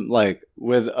 I'm like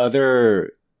with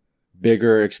other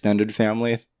bigger extended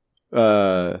family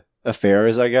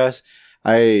affairs. I guess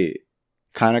I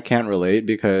kind of can't relate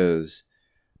because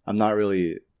I'm not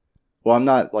really. Well, I'm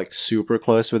not like super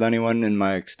close with anyone in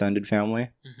my extended family,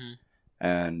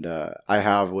 and I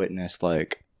have witnessed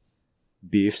like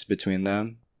beefs between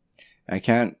them. I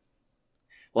can't,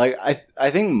 like,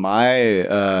 I think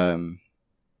my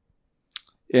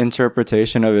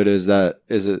interpretation of it is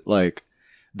it like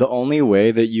the only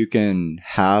way that you can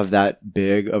have that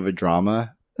big of a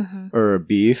drama or a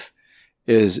beef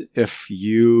is if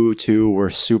you two were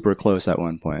super close at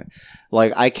one point.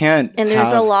 Like, I can't. And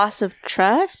there's a loss of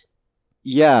trust?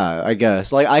 Yeah, I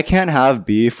guess. Like, I can't have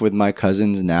beef with my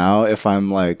cousins now if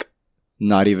I'm like,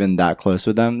 not even that close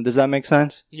with them. Does that make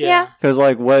sense? Yeah. Because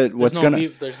like what's no gonna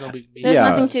beef, there's no big beef. There's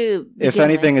nothing to if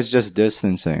anything it's just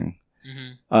distancing.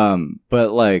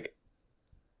 But like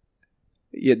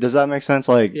does that make sense?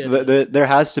 Like there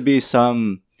has to be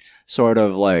some sort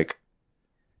of like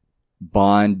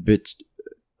bond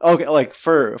okay, like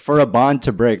for a bond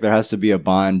to break there has to be a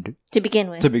bond to begin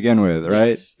with, right?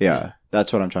 Yes. Yeah,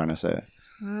 that's what I'm trying to say.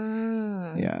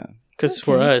 Yeah. Because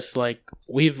for us, like,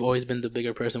 we've always been the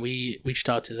bigger person. We reached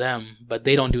out to them, but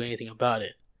they don't do anything about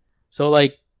it. So,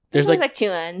 like, there's like two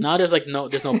ends. Now there's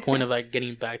no point of like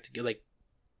getting back to like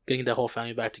getting the whole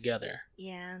family back together.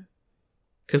 Yeah.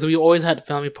 Because we always had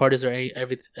family parties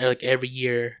every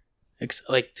year,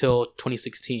 like till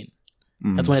 2016.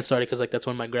 That's when it started. Because like that's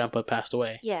when my grandpa passed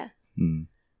away. Yeah.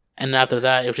 And after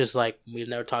that, it was just like we've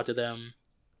never talked to them.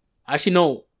 Actually,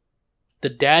 no. The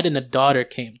dad and the daughter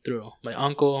came through. My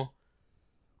uncle.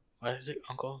 What is it,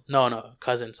 uncle? No,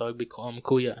 cousin. So it'd be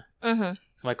Kuya. So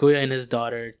my Kuya and his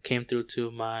daughter came through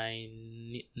to my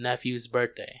nephew's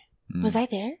birthday. Was I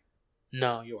there?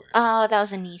 No, you weren't. Oh, that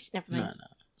was a niece. Never mind. No.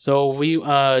 So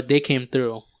they came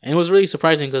through, and it was really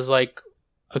surprising because like,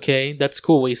 okay, that's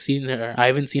cool. We've seen her. I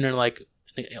haven't seen her like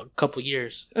in a couple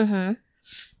years.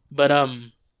 But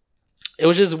it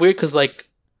was just weird because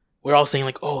like we're all saying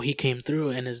like, oh, he came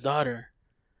through and his daughter.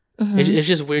 It's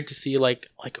just weird to see like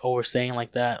oh, we're saying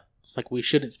like that. Like we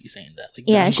shouldn't be saying that. Like,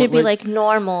 yeah, it should be like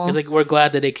normal. It's like we're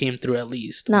glad that they came through at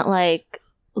least. Not like,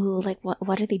 ooh, like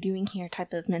what are they doing here?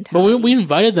 Type of mentality. But we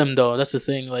invited them though. That's the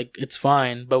thing. Like it's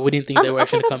fine, but we didn't think they were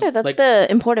actually going to come. That's like, the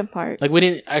important part. Like we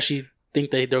didn't actually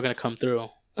think that they were gonna come through.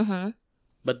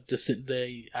 but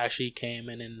they actually came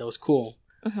and that was cool.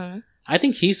 Mm-hmm. I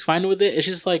think he's fine with it. It's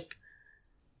just like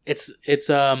it's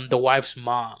the wife's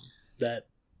mom that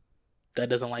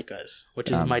doesn't like us,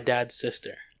 which is my dad's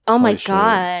sister. Oh my shit.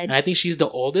 god! And I think she's the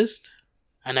oldest,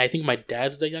 and I think my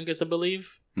dad's the youngest, I believe.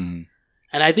 Mm-hmm.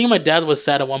 And I think my dad was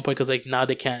sad at one point because like now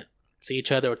they can't see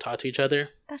each other or talk to each other.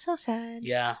 That's so sad.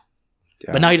 Yeah.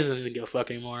 But now he doesn't give a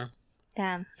fuck anymore.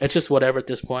 Damn. It's just whatever at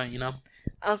this point, you know?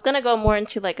 I was gonna go more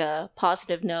into like a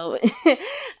positive note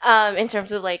in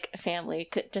terms of like family,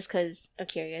 just because I'm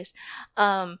curious.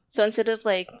 So instead of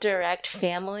like direct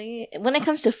family, when it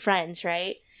comes to friends,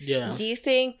 right? Yeah. Do you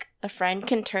think a friend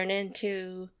can turn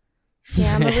into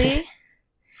family?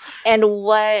 and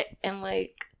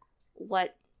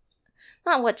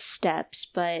not what steps,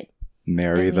 but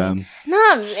Marry them.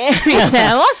 not marry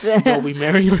them. What the? Will we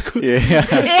marry your Yeah.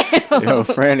 Ew. Yo,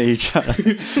 Franny,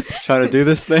 try to do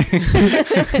this thing.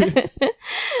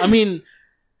 I mean,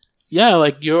 yeah,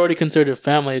 like you're already considered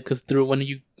family because through when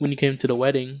you came to the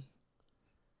wedding,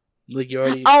 like you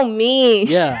already. Oh, me.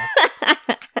 Yeah.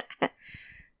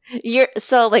 You're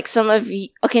so like some of you.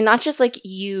 Okay, not just like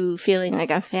you feeling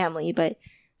like I'm family, but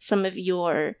some of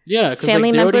your Yeah, because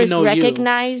family like, they already members know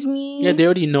recognize me. you. Yeah, they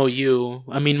already know you.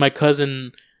 I mean, my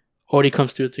cousin already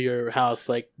comes through to your house.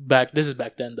 Like this is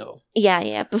back then though.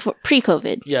 Yeah, before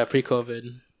pre-COVID. Yeah, pre-COVID.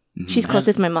 Mhm. She's close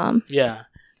with my mom. Yeah,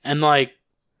 and like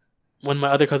when my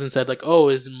other cousin said like, "Oh,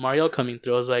 is Marielle coming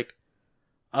through?" I was like,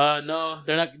 no,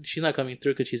 they're not. She's not coming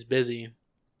through because she's busy."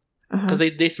 Because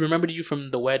they remembered you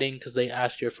from the wedding because they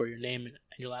asked you for your name and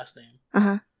your last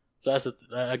name. So that's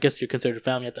I guess you're considered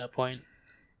family at that point.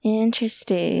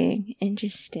 Interesting.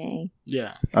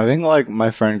 Yeah. I think like my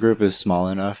friend group is small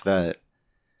enough that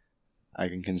I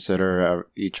can consider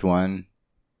each one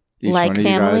Like of you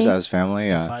family? guys as family.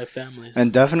 Yeah, 5 families.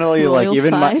 and definitely Royal like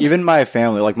five? even my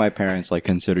family, like my parents, like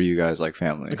consider you guys like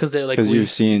family because they're like because you've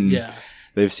seen Yeah.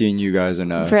 they've seen you guys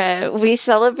enough. Bruh, we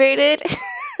celebrated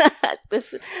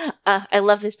this. I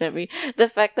love this memory. The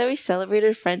fact that we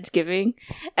celebrated Friendsgiving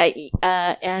at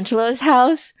Angelo's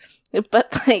house,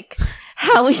 but like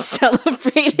how we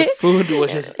celebrated. The food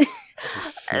was just.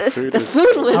 food the was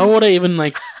food so- was. How would I even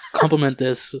like compliment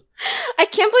this? I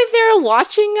can't believe they were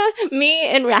watching me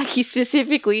and Raki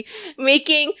specifically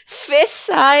making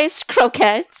fist-sized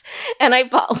croquettes, and I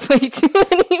bought way too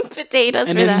many potatoes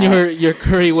And for then that. your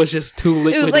curry was just too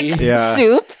liquidy. It was like Yeah.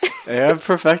 soup. They have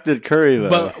perfected curry though.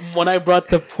 But when I brought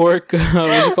the pork,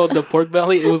 what's it called, the pork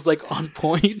belly, it was like on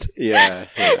point. yeah.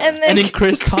 And And then then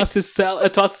Chris tossed his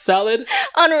salad.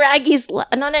 on Raggy's lap.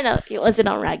 No, it wasn't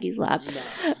on Raggy's lap. No.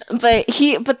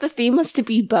 But the theme was to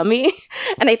be bummy,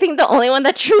 and I think the only one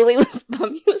that truly was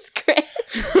bummy was Chris.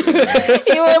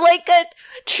 He wore like a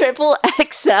triple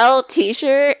XL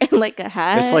t-shirt and like a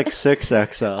hat. It's like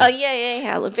 6XL. Oh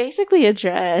yeah, like, basically a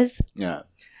dress. Yeah.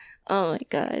 Oh my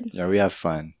god. Yeah, we have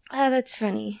fun. Oh, that's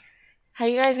funny. How are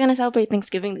you guys gonna celebrate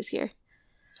Thanksgiving this year?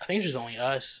 I think it's just only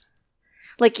us.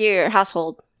 Like your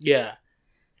household? Yeah.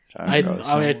 Trying to grow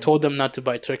I some. told them not to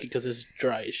buy turkey because it's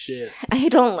dry as shit. I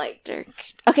don't like jerk.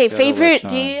 Okay, Gotta favorite.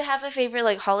 let Do Sean. you have a favorite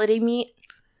like holiday meat?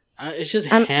 It's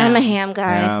just I'm ham. a ham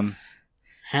guy.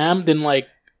 Ham, then like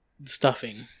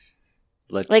stuffing.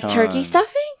 Like turkey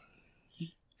stuffing?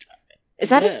 Is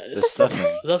that Yeah, The stuffing.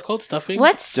 Is that called stuffing?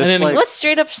 What's Just like- what's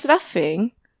straight up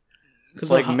stuffing?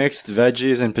 It's like mixed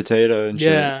veggies and potato and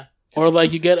shit. Yeah. Or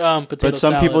like you get potato But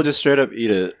some salad. people just straight up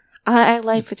eat it. I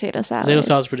like potato salad. Potato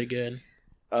salad's pretty good.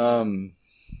 I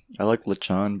like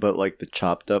lechon, but like the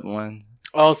chopped up one.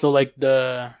 Also like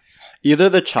the Either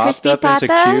the chopped Crispy up into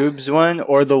pata? cubes one,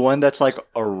 or the one that's like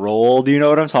a roll. Do you know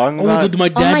what I'm talking about? dude, my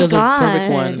dad my does God. a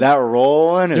perfect one. That roll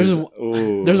one is.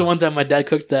 There's There's one time my dad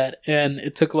cooked that, and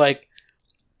it took like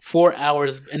 4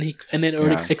 hours, and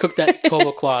it cooked at 12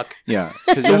 o'clock. Yeah,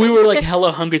 because So we were like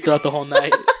hella hungry throughout the whole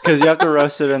night. you have to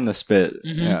roast it in the spit.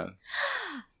 Mhm. Yeah,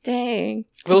 Dang.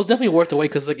 But it was definitely worth the wait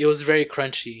because like it was very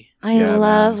crunchy. I Yeah,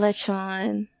 love man.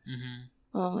 lechon. Mm-hmm.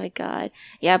 Oh my god.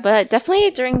 Yeah, but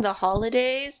definitely during the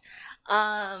holidays,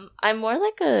 I'm more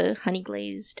like a honey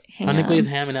glazed ham. Honey glazed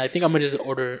ham, and I think I'm gonna just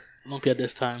order lumpia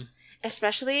this time.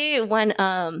 Especially when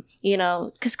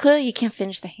because clearly you can't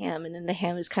finish the ham, and then the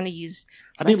ham is kind of used.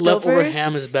 I think leftover Leftovers?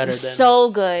 ham is better than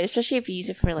So good, especially if you use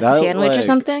it for like That, a sandwich or like,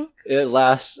 something. it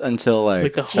lasts until like,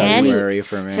 Like the February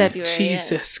for me. February.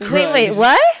 Jesus yeah. Christ. Wait,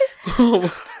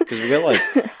 what? Because we get like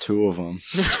 2 of them.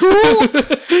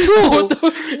 What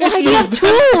the- Why do you have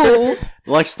two?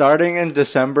 Like starting in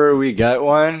December, we get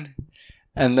one,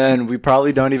 and then we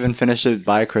probably don't even finish it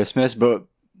by Christmas. But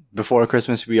before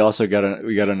Christmas, we also get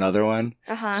another one.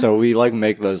 Uh-huh. So we like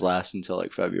make those last until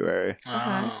like February.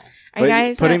 Oh. Are you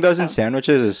guys putting those in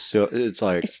sandwiches it's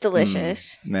like It's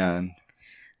delicious. Man.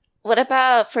 What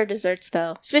about for desserts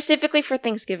though? Specifically for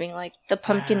Thanksgiving, like the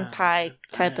pumpkin pie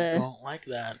type I of. don't like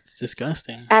that. It's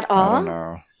disgusting. At I all? don't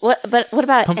know. What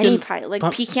about Pumpkin- any pie? Like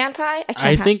pecan pie?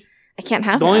 I think I can't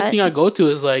have the that. only thing I go to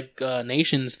is like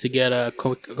Nations to get a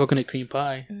coconut cream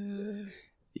pie.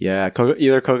 Yeah,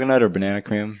 either coconut or banana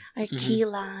cream. Or key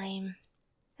lime.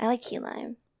 I like key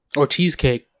lime. Or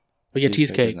cheesecake. We get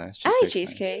cheesecake. is nice. I like Cheesecake's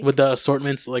cheesecake. With the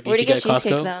assortments, like Where do you you get get at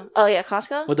cheesecake Costco. though? Oh yeah,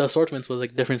 Costco. With the assortments was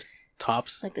like different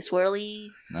tops. Like the swirly.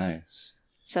 Nice.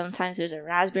 Sometimes there's a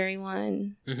raspberry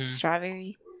one,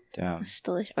 strawberry. Damn. It's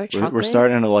delicious. Or chocolate. We're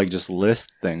starting to like just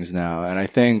list things now, and I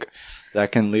think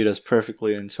that can lead us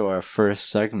perfectly into our first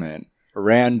segment,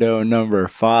 Rando number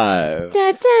 5.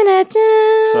 Da, da, da,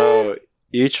 da. So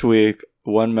each week,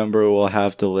 one member will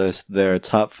have to list their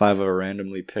top 5 of a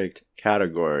randomly picked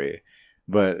category.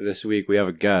 But this week we have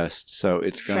a guest, so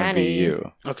it's gonna be Franny.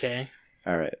 you. Okay.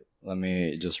 All right, let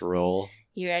me just roll.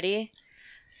 You ready?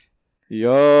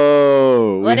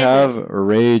 Yo, What we is have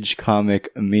rage comic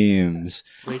memes.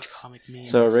 Rage comic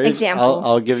memes. So rage, Example.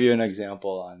 I'll give you an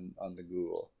example on the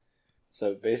Google.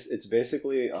 So it's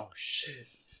basically shit.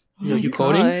 Yo, Oh you my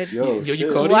coding? God. Yo, you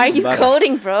shit. coding? Why are you About-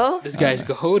 coding, bro? This guy's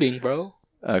coding, bro.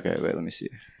 Okay, wait, let me see.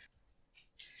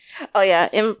 Oh yeah.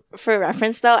 For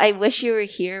reference though, I wish you were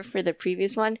here for the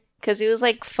previous one because it was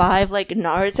like 5 like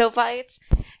Naruto fights.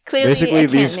 Clearly, Basically, I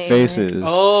can't these name it. faces.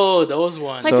 Oh, those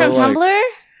ones. Like So, from like- Tumblr.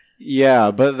 Yeah,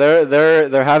 but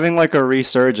they're having like a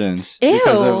resurgence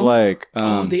because of Ew. like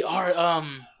oh, they are.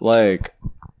 like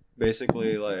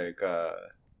basically like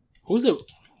Who's it?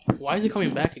 Why is it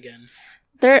coming back again?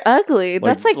 They're ugly.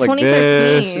 That's like this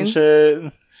 2013. and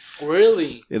shit.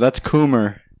 Really? Yeah, that's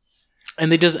Coomer.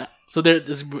 And they just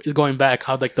this is going back.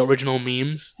 How like the original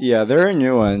memes? Yeah, there are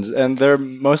new ones, and they're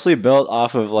mostly built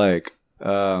off of like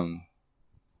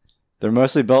they're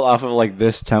mostly built off of like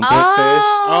this template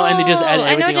Oh, and they just add I know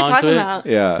what everything you're onto talking it? about.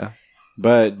 face. Yeah,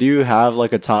 but do you have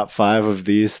like a top 5 of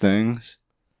these things?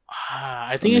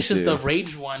 I think Let me it's just see. the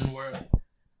rage one where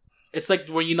it's like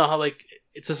where you know how like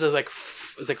it just says like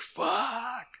it's like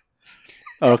fuck.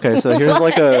 Okay, so here's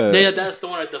like a Yeah, that's the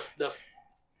one. Like, the oh,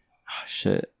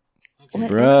 shit, okay. What?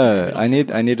 bruh. I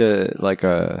need a like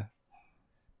a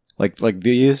like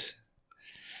these.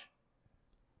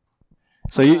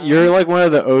 So you're like one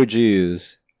of the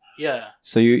OGs. Yeah.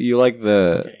 So you like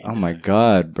the Okay. oh my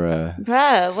god, bruh.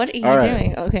 Bruh, what are you All right.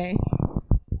 doing? Okay.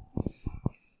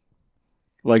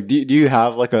 Like do you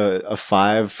have like a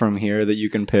 5 from here that you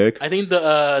can pick? I think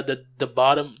the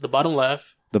bottom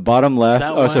left The bottom left.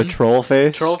 That Oh, so one. troll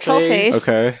face. troll Troll face. face.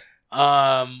 Okay.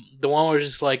 The one where it's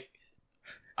just like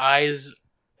eyes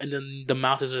and then the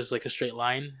mouth is just like a straight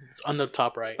line. It's on the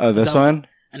top right. Oh, this That- one.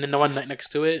 And then the one next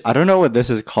to it. I don't know what this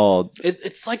is called.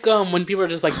 It's like when people are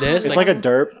just like this. It's like a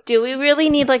derp. Do we really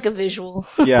need like a visual?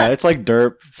 Yeah, it's like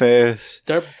derp face.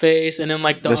 derp face, and then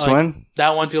like the This like, one.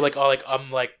 that one too. Like like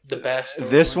I'm like the best. or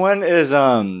This whatever. one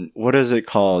is what is it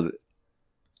called?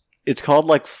 It's called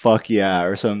like fuck yeah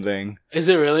or something. Is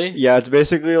it really? Yeah, it's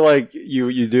basically like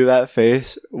you do that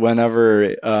face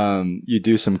whenever you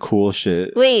do some cool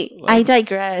shit. Wait, Like- I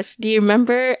digress. Do you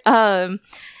remember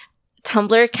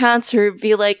Tumblr accounts where it'd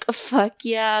be like fuck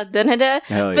yeah, da-da-da?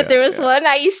 Hell But yeah, there was yeah. one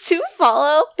I used to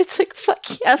follow. It's like fuck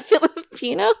yeah,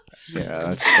 Filipino. Yeah,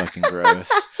 that's fucking gross.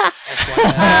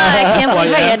 I can't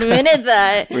believe I admitted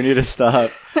that. We need to stop.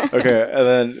 Okay, and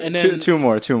then, And then- two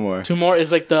more. Two more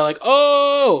is like the like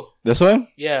oh This one?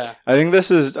 yeah. I think this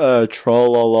is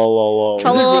Trollololol.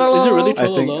 Is it really I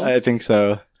think Trollolo? I think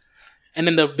so. And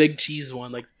then the big cheese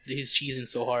one, like he's cheesing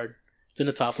so hard. It's in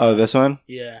the top. Oh, this one?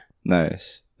 Yeah.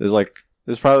 Nice.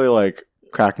 There's probably like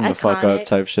cracking the fuck up Iconic.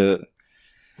 type shit.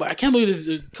 But I can't believe this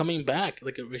is coming back,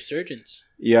 like a resurgence.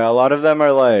 Yeah, a lot of them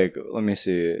are like, let me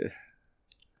see.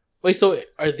 Wait, so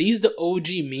are these the OG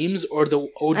memes or the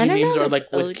OG I don't memes know are if like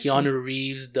it's with OG. Keanu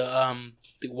Reeves,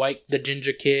 the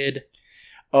ginger kid,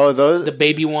 Oh, those the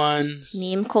baby ones?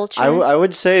 Meme culture. I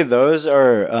would say those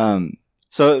are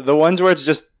so the ones where it's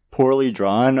just poorly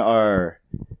drawn are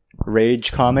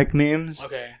rage comic memes.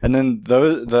 Okay. And then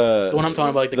the The one I'm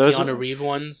talking about, like the those- Keanu Reeves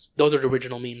ones, those are the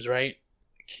original memes, right?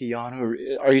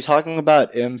 Are you talking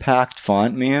about impact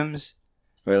font memes?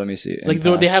 Wait, let me see. Like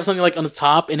Impact. they have something like on the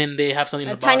top, and then they have something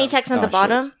a on the bottom. tiny text on Oh, the shit.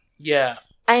 bottom. Yeah.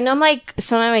 I know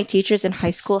some of my teachers in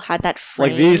high school had that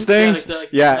frame. Like these things? Yeah, like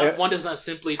Yeah, that it- one is not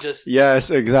simply just. Yes,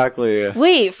 exactly.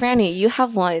 Wait, Franny, you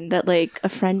have one that like a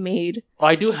friend made. Oh,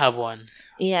 I do have one.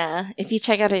 Yeah, if you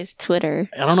check out his Twitter,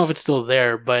 I don't know if it's still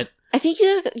there, but I think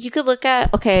you could look at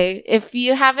if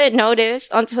you haven't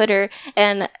noticed on Twitter,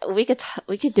 and we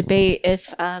could debate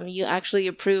if you actually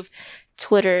approve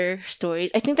Twitter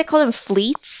stories. I think they call them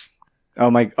fleets.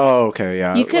 Oh, okay,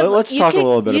 yeah. Let's talk a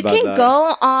little bit about that. You can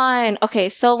go on... Okay,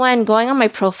 so when going on my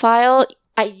profile,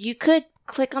 you could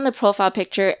click on the profile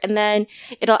picture, and then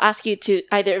it'll ask you to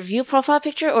either view profile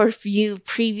picture or view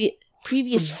previous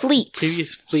fleet.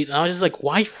 Previous fleet. And I was just like,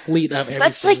 why fleet of everything?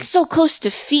 That's like so close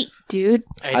to feet, dude.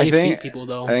 I think feet people,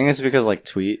 though. I think it's because like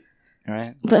tweet,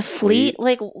 right? But fleet?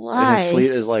 Like, why? And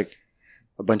fleet is like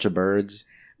a bunch of birds.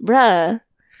 Bruh.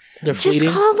 They're just fleeting?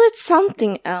 call it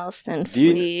something else than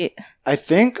fleet. I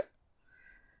think...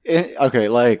 Okay,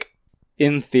 like,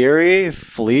 in theory,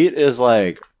 fleet is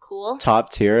like... Cool.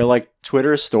 Top tier. Like,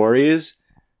 Twitter stories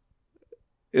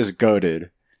is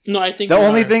goated. No, I think the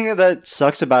only thing that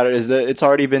sucks about it is that it's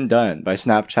already been done by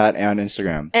Snapchat and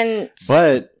Instagram.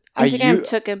 But Instagram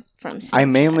took it from Snapchat. I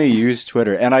mainly use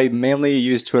Twitter, and I mainly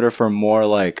use Twitter for more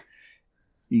like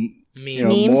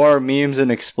memes? More memes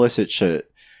and explicit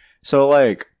shit. So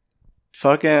like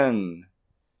fucking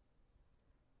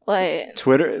what?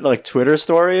 Twitter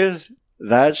stories,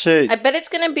 that shit. I bet it's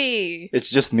gonna be. It's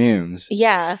just memes.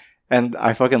 Yeah. And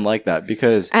I fucking like that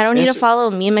because I don't need to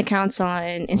follow meme accounts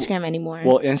on Instagram anymore.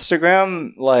 Well,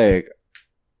 Instagram, like,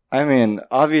 I mean,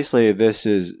 obviously this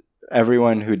is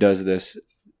everyone who does this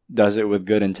does it with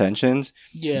good intentions.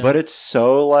 Yeah. But it's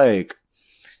so like,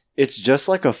 it's just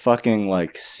like a fucking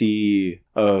like sea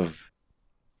of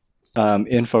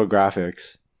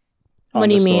infographics on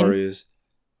the stories.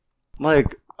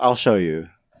 Like, I'll show you.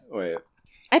 Wait.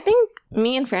 I think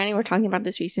me and Franny were talking about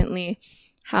this recently.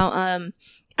 How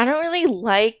I don't really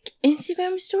like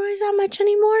Instagram stories that much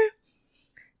anymore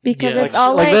because it's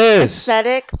all like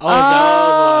aesthetic.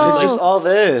 It's just all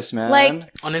this, man.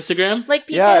 Like on Instagram, like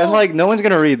people, yeah, and like no one's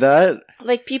gonna read that.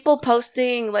 Like people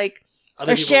posting like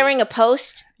or sharing a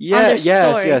post. Yeah,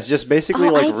 yes. Just basically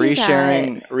like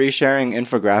resharing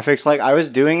infographics. Like I was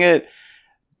doing it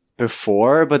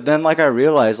before, but then like I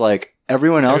realized like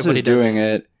everyone else is doing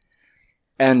it,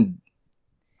 and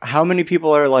how many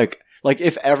people are like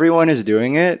if everyone is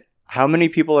doing it, how many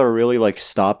people are really like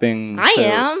stopping? I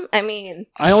am. I mean,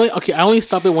 I only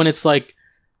stop it when it's like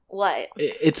what?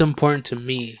 It's important to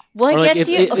me. What like, gets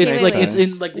you? It's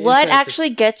in like what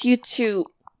actually gets you to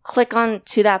click on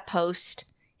to that post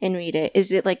and read it?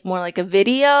 Is it like more like a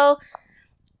video,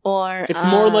 or it's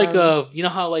more like a you know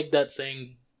how like that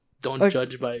saying, "Don't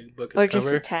judge by book its or cover."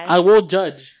 Just a test. I will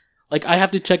judge. Like I have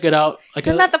to check it out. Like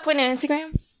isn't that the point of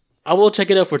Instagram? I will check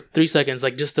it out for 3 seconds,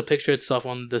 like just the picture itself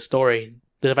on the story.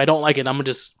 That if I don't like it, I'm gonna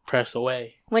just press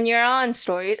away. When you're on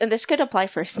stories, and this could apply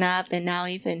for Snap and now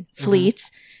even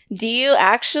Fleets, do you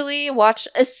actually watch?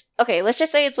 Okay, let's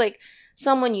just say it's like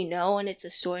someone you know and it's a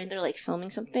story and they're like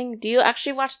filming something. Do you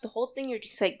actually watch the whole thing or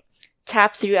just like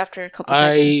tap through after a couple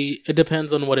seconds? It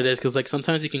depends on what it is because like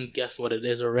sometimes you can guess what it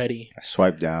is already. I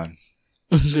swipe down.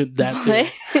 That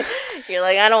too. You're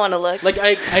like, I don't want to look. Like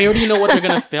I already know what they're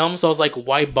gonna film, so I was like,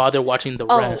 why bother watching the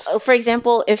rest? For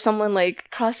example, if someone like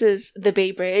crosses the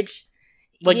Bay Bridge,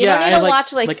 like you don't need to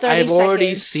watch like 30 I've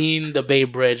already seconds. seen the Bay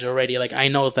Bridge already. Like I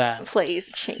know that.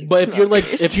 Please change. But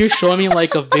if you're showing me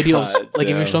like a video, if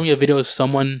you're showing me a video of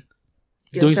someone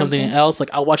doing something else, like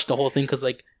I'll watch the whole thing because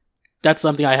like that's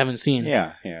something I haven't seen.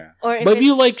 Yeah. But if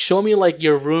you like show me like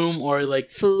your room or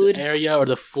like food area or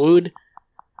the food,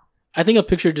 I think a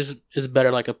picture just is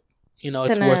better. Like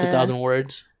it's worth 1,000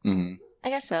 words. Mm-hmm. I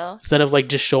guess so. Instead of like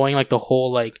just showing like the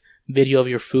whole like video of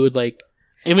your food, like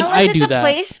even I do that. Unless it's a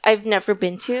place I've never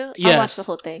been to, I'll watch the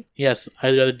whole thing. Yes,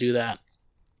 I'd rather do that.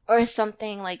 Or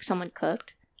something like someone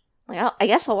cooked. Like I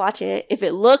guess I'll watch it if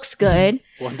it looks good.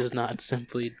 One does not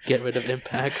simply get rid of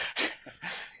impact.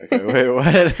 Okay, wait,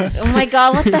 what? Oh my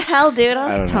god, what the hell, dude?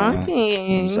 I was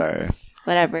talking. I'm sorry.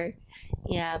 Whatever.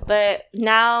 Yeah, but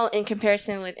now in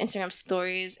comparison with Instagram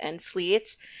stories and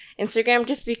Fleets, Instagram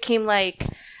just became like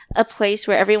a place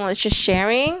where everyone was just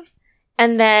sharing,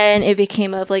 and then it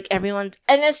became of like everyone's,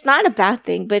 and it's not a bad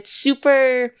thing, but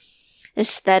super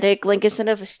aesthetic. Like instead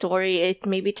of a story, it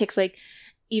maybe takes like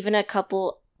even a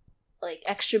couple like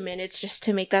extra minutes just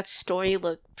to make that story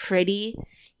look pretty,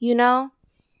 you know?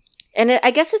 And I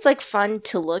guess it's like fun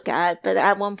to look at, but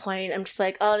at one point I'm just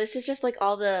like, oh, this is just like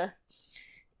all the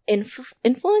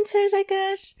influencers, I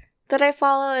guess, that I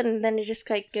follow, and then it just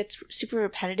like gets super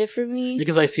repetitive for me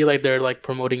because I see like they're like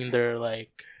promoting their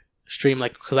like stream,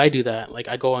 like because I do that, like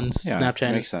I go on Snapchat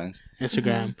and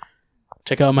Instagram,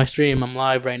 check out my stream, I'm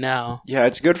live right now. Yeah,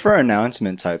 it's good for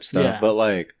announcement type stuff, but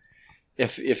like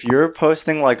if you're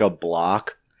posting like a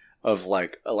block of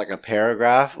like a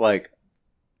paragraph, like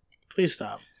please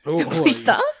stop. Please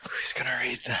stop. Who's gonna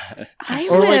read that? I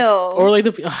will. Or like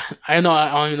I know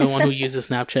I'm the one who uses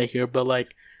Snapchat here, but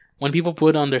like when people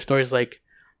put on their stories like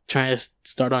trying to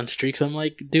start on streaks. I'm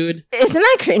like, dude, Isn't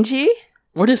that cringy?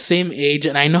 we're the same age,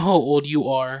 and I know how old you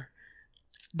are.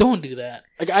 Don't do that.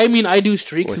 Like, I mean, I do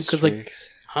streaks What because, like, streaks?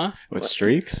 huh? What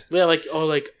streaks? Yeah, like, oh,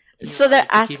 like. So they're like,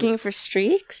 to keep asking for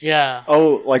streaks? it- Yeah.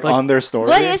 Oh, like Like- on their story?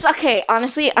 What is okay?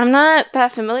 Honestly, I'm not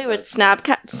that familiar with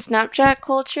Snapchat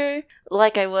culture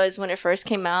like I was when it first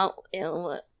came out.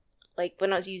 Like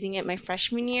when I was using it my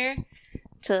freshman year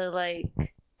to like,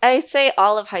 I'd say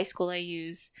all of high school I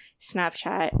use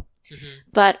Snapchat, Mhm.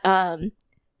 but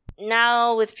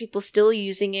now with people still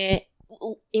using it,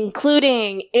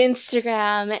 including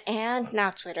Instagram and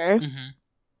now Twitter, Mhm.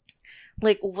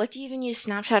 like what do you even use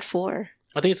Snapchat for?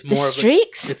 I think it's The more of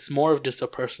streaks? it's more of just a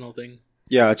personal thing,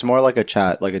 Yeah, it's more like a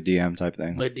chat, like a DM type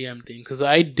thing. like DM thing. Because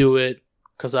I do it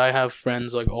because I have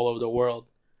friends like all over the world,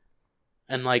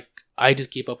 and like I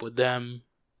just keep up with them,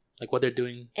 like what they're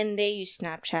doing. And they use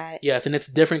Snapchat. Yes, and it's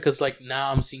different because like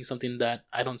now I'm seeing something that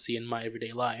I don't see in my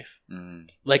everyday life. Mm.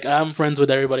 Like I'm friends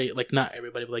with everybody, like not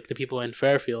everybody, but like the people in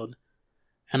Fairfield,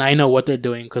 and I know what they're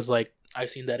doing because like I've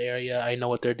seen that area. I know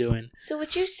what they're doing. So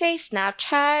would you say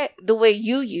Snapchat, the way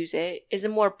you use it, is a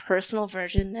more personal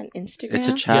version than Instagram? It's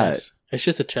a chat. Yes, it's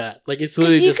just a chat. Like it's Because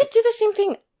literally you just. could do the same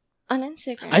thing on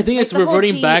Instagram. I think Like it's the whole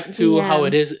reverting back to DM. how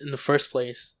it is in the first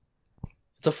place.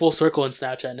 It's a full circle in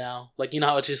Snapchat now. Like you know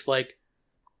how it's just like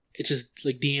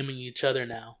DMing each other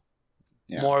now.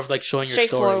 Yeah. More of like showing your stories.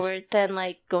 Straightforward than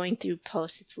like going through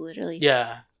posts. It's literally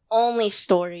Yeah. only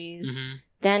stories, Mm-hmm.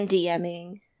 then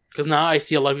DMing, Because now I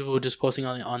see a lot of people just posting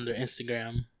on their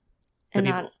Instagram. and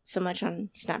people- not so much on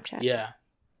Snapchat. Yeah.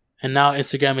 And now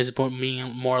Instagram is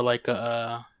being more like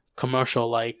a commercial,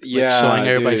 like Yeah, showing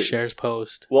everybody dude. shares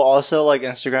post. Well, also like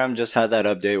Instagram just had that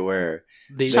update where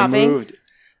The, they Shopping? moved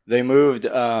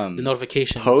the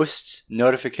notifications. posts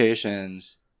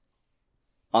notifications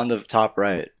on the top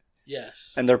right,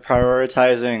 Yes. and they're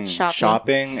prioritizing Shopping.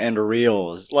 shopping and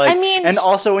reels. Like, I mean- and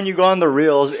also when you go on the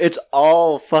reels, it's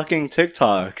all fucking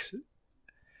TikToks.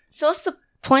 So what's the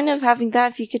point of having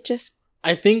that if you could just?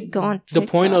 I think Go on the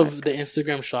point of TikTok. the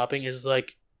Instagram shopping is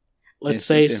like, let's Inst-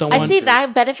 say influencers. someone. I see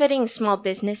that benefiting small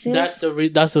businesses.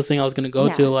 That's the thing I was gonna go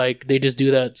to. Yeah. Like they just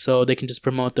do that so they can just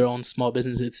promote their own small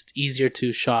business. It's easier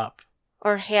to shop.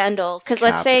 or handle because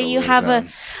let's say you have a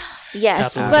Capitalism.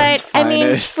 yes, Capitalism's but I mean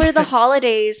finest. for the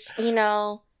holidays,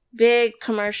 big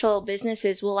commercial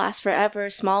businesses will last forever.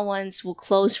 Small ones will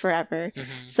close forever.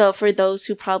 Mm-hmm. So for those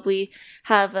who probably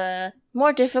have a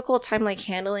more difficult time like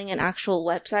handling an actual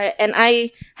website, and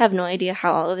I have no idea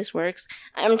how all of this works.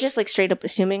 I'm just like straight up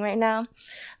assuming right now.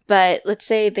 But let's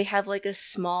say they have like a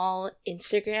small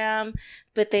Instagram,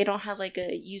 but they don't have like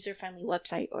a user-friendly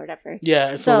website or whatever.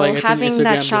 Yeah. So like, I think having Instagram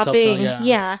that just helps out, shopping,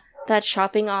 yeah. that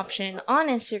shopping option on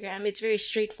Instagram, it's very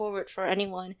straightforward for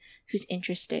anyone who's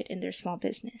interested in their small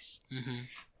business. Mhm.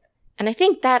 And I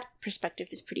think that perspective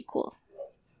is pretty cool.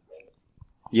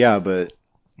 Yeah, but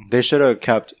they should have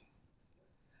kept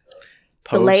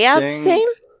The layout posting- same?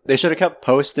 They should have kept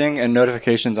posting and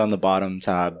notifications on the bottom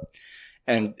tab.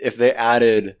 And if they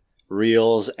added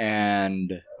reels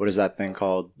and what is that thing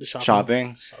called? The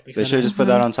Shopping. They center. should have just put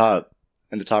that on top,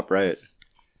 in the top right.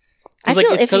 I Because like,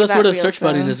 feel iffy that's where about the search Reels,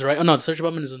 button though. is, right? Oh no, the search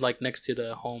button is like next to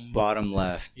the home. Bottom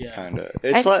left, Yeah. kind of.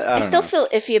 It's like I I don't still know. feel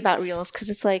iffy about Reels because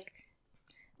it's like,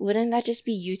 wouldn't that just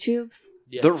be YouTube?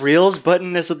 Yes. The reels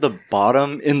button is at the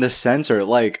bottom in the center.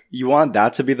 Like, you want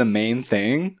that to be the main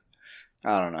thing?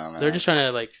 I don't know, man. They're just trying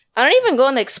to like, I don't even go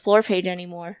on the Explore page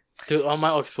anymore. dude, on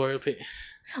my Explorer page.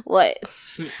 What?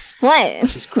 What?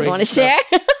 She's crazy You want to stuff.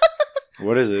 share?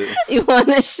 What is it? You want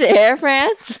to share,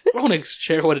 France? I don't want to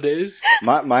share what it is.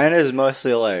 Mine is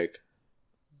mostly like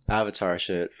Avatar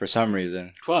shit for some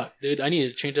reason. Fuck, dude, I need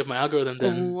to change up my algorithm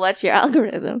then. What's your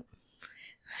algorithm?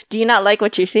 Do you not like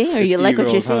what you're seeing, or It's you like what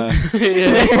you're e-girls, seeing?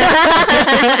 Yeah.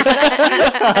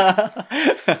 huh?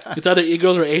 It's either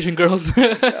e-girls or Asian girls.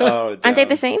 Oh, Aren't they damn.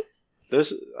 the same?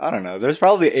 There's, I don't know. There's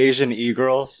probably Asian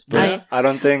e-girls, but Yeah. I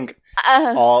don't think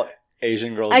Uh, all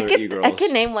Asian girls I are could e-girls. I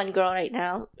could name one girl right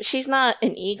now. She's not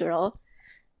an e-girl.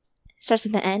 Starts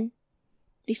with the N.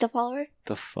 Do you still follow her?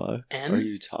 The fuck N? are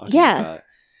you talking Yeah. about?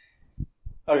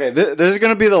 Okay, this is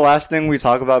gonna be the last thing we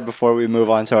talk about before we move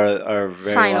on to our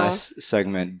very Final. last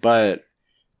segment. But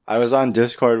I was on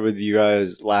Discord with you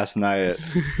guys last night,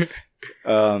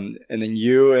 and then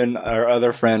you and our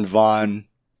other friend Vaughn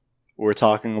were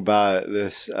talking about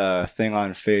this thing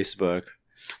on Facebook.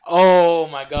 Oh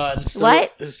my god.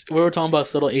 What? We were talking about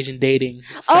subtle Asian dating.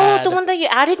 Oh, Sad. the one that you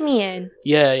added me in.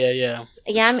 Yeah.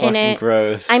 Yeah, I'm It's in fucking it.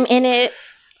 Gross. I'm in it.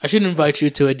 I should invite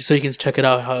you to it just so you can check it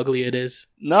out how ugly it is.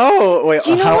 No, wait, Do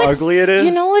you know how what's- ugly it is?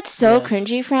 You know what's so Yes.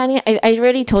 cringy, Franny? I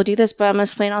already told you this, but I'm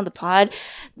explaining on the pod.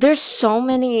 There's so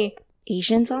many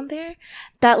Asians on there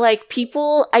that like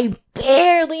people I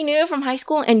barely knew from high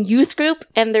school and youth group,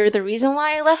 and they're the reason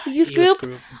why I left youth group.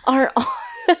 Are all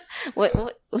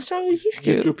what's wrong with youth group?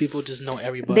 Youth group people just know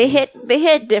everybody. They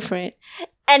hit different.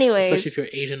 Anyways, especially if you're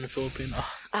Asian and Filipino.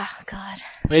 Oh God.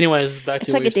 But anyways, back to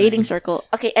it's like a dating circle.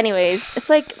 Okay. Anyways, it's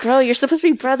like, bro, you're supposed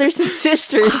to be brothers and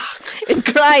sisters in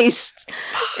Christ,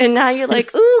 and now you're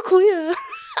like, ooh, kuya.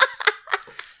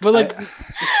 But like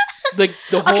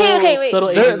the whole wait.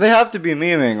 subtle they have to be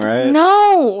memeing, right?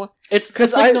 No, it's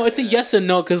like no, it's a yes and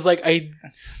no because like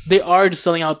they are just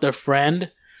selling out their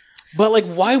friend. But like,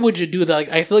 why would you do that? Like,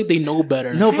 I feel like they know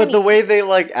better. No, but the way they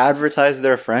like advertise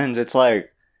their friends, it's like.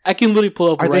 I can literally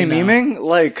pull up. Are they memeing?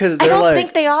 Like, because they're I don't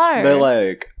think they are. They're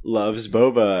like loves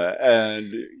boba,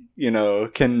 and you know,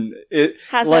 can it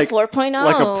has like 4.0?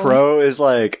 Like a pro is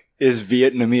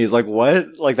Vietnamese. Like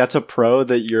what? Like that's a pro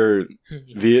that you're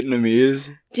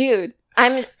Vietnamese, dude.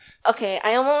 I'm okay. I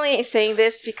am only saying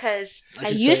this because I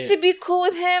used to be cool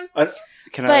with him.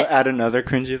 Can I add another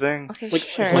cringy thing? Okay, like,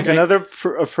 sure. Like another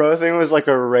pro thing was like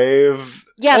a rave.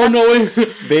 Yeah. Oh no!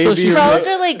 Baby. Pros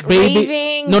are like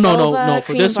raving. No.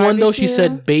 For this one though, she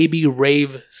said baby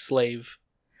rave slave.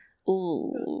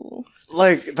 Ooh.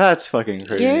 Like that's fucking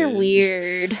crazy. You're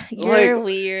weird. You're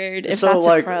weird. If that's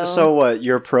a pro. So what?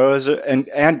 Your pros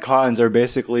and cons are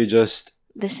basically just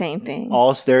the same thing.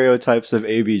 All stereotypes of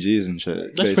ABGs and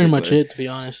shit. That's pretty much it, to be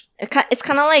honest. It's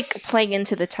kind of like playing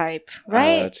into the type,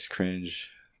 right? That's cringe.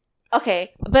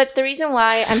 Okay, but the reason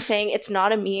why I'm saying it's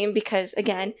not a meme because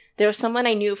again, there was someone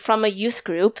I knew from a youth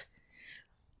group,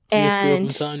 and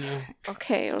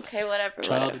okay, whatever.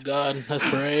 Child of God, that's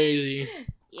crazy.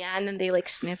 Yeah, and then they like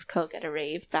sniff coke at a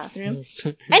rave bathroom.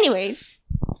 Anyways,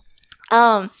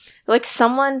 like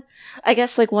someone, I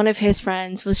guess like one of his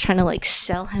friends was trying to like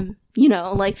sell him, you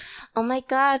know, like, oh my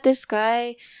God, this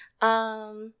guy,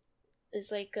 is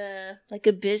like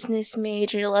a business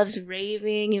major, loves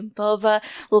raving and boba,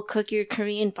 will cook your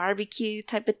Korean barbecue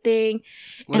type of thing.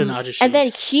 What an audition. And then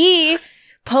he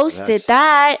posted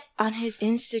that on his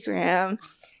Instagram.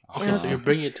 Okay, so you're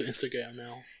bringing it to Instagram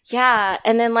now. Yeah,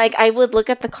 and then like I would look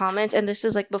at the comments, and this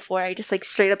is like before I just like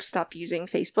straight up stopped using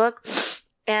Facebook,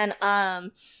 and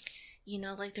you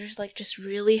know, like there's like just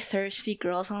really thirsty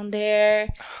girls on there,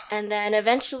 and then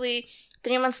eventually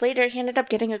 3 months later he ended up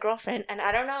getting a girlfriend, and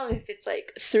I don't know if it's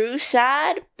like through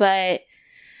sad, but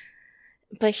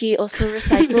he also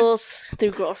recycles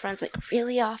through girlfriends like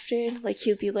really often. Like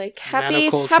he'll be like happy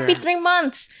 3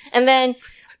 months, and then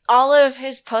all of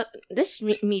his this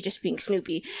is me just being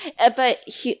Snoopy, but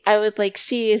I would like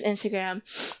see his Instagram,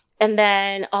 and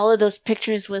then all of those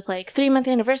pictures with like 3-month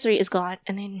anniversary is gone,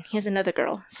 and then he has another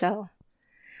girl. So,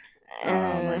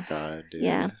 oh my God, dude!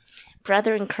 Yeah,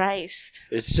 brother in Christ.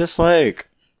 It's just like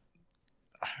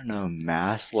I don't know,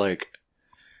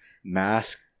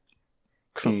 mass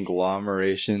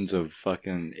conglomerations of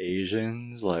fucking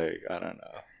Asians. Like I don't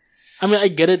know. I mean, I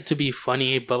get it to be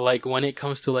funny, but like when it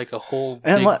comes to like a whole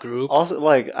big group, also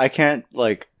like I can't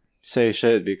like say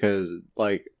shit because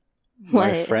like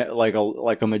my friend, like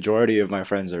a majority of my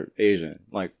friends are Asian.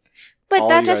 Like, but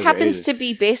that just happens to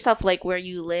be based off like where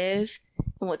you live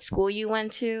and what school you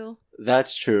went to.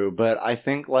 That's true, but I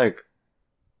think like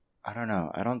I don't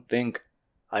know. I don't think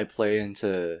I play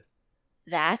into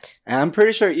that. And I'm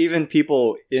pretty sure even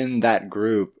people in that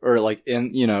group or like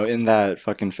in that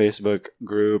fucking Facebook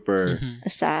group or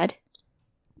sad.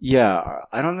 Yeah,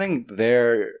 I don't think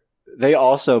they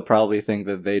also probably think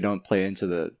that they don't play into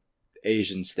the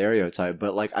Asian stereotype,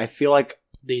 but like I feel like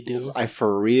they do. I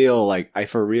for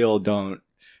real don't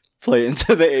play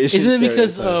into the Asian stereotype. Isn't it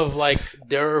because of like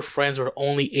their friends were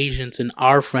only Asians and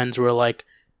our friends were like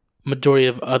majority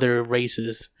of other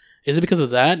races? Is it because of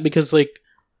that? Because like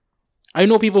I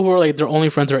know people who are like their only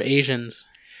friends are Asians.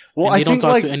 Well, and they don't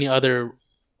talk to any other.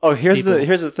 Oh, here's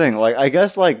the thing. Like, I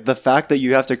guess like the fact that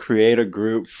you have to create a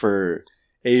group for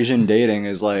Asian dating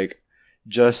is like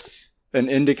just an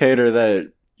indicator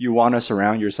that you want to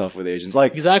surround yourself with Asians.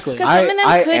 Like exactly.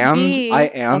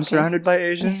 I am surrounded by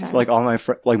Asians. Like all my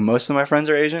like most of my friends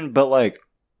are Asian, but like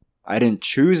I didn't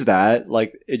choose that.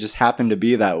 Like it just happened to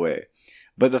be that way.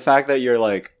 But the fact that you're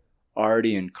like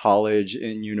already in college,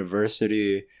 in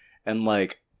university. And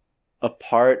like a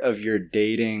part of your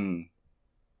dating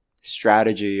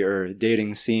strategy or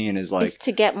dating scene is like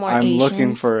to get more I'm Asians.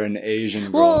 looking for an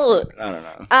Asian girlfriend. I don't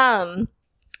know.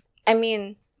 I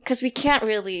mean, because we can't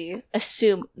really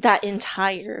assume that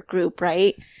entire group,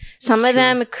 right? Some of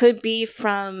them could be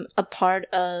from a part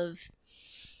of,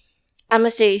 I'm gonna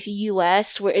say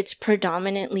US where it's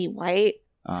predominantly white.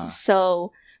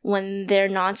 So when they're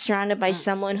not surrounded by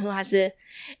someone who has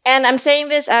and I'm saying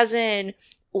this as in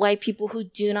white people who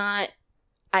do not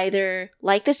either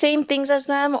like the same things as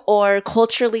them, or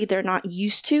culturally they're not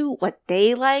used to what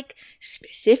they like,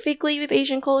 specifically with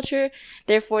Asian culture.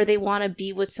 Therefore, they want to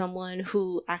be with someone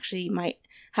who actually might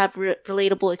have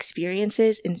relatable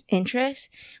experiences and interests,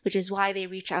 which is why they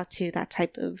reach out to that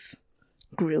type of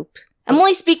group. I'm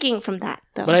only speaking from that,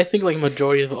 though. But I think like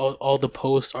majority of all the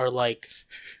posts are like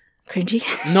cringy.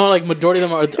 No, like majority of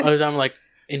them are them like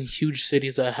in huge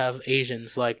cities that have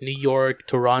Asians, like New York,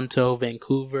 Toronto,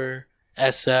 Vancouver,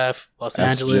 SF, Los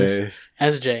Angeles,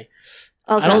 SJ.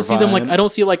 Oh, I don't see them like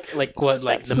what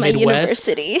That's the my Midwest.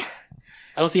 University.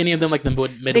 I don't see any of them like the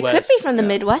Midwest. They could be from the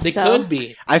Midwest. They though. could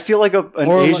be. I feel like an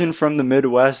Or Asian from the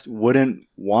Midwest wouldn't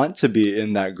want to be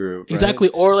in that group. Right? Exactly,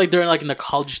 or like they're like in a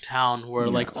college town where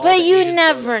like. All but the you Asians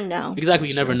never are. know. Exactly,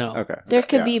 you never know. Okay. There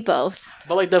could be both.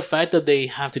 But like the fact that they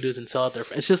have to do this and sell out their,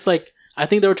 it's just like I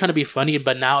think they were trying to be funny,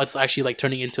 but now it's actually like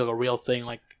turning into a real thing.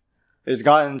 Like it's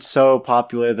gotten so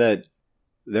popular that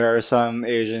there are some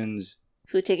Asians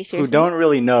who take it seriously, who don't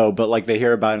really know, but like they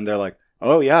hear about it and they're like,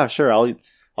 "Oh yeah, sure,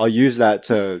 I'll use that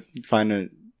to find an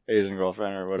Asian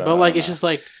girlfriend or whatever." But like it's just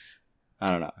like I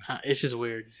don't know. It's just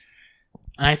weird.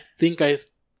 And I think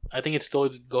it still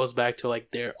goes back to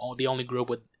like they're the only group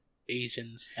with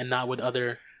Asians and not with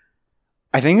other.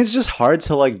 I think it's just hard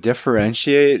to like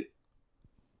differentiate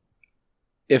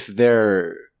if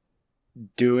they're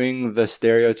doing the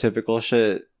stereotypical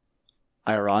shit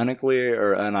ironically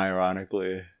or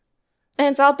unironically. and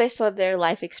it's all based on their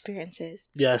life experiences.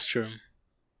 Yeah, that's true.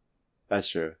 That's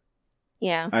true.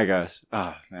 Yeah, I guess.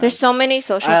 Oh, man. there's so many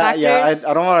social factors.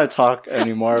 I don't want to talk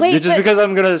anymore. Wait, just because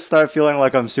I'm gonna start feeling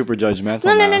like I'm super judgmental.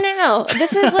 No.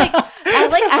 This is like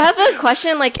I have a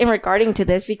question like in regarding to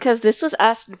this, because this was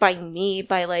asked by me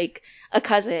by like a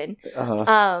cousin.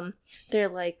 Uh-huh. They're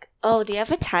like, "Oh, do you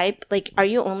have a type? Like, are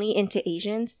you only into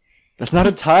Asians?" That's not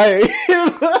a type.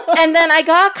 And then I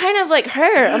got kind of like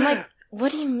her. I'm like,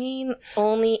 "What do you mean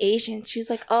only Asians?" She was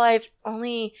like, "Oh, I've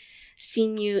only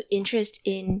seen you interest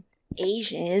in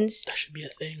Asians." That should be a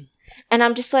thing. And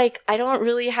I'm just like, I don't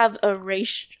really have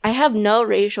I have no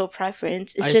racial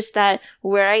preference. It's just that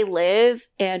where I live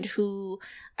and who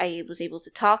I was able to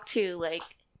talk to, like,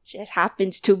 just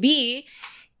happens to be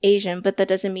Asian, but that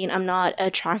doesn't mean I'm not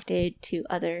attracted to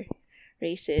other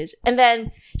races. And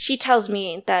then she tells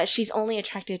me that she's only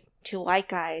attracted to white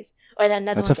guys. Or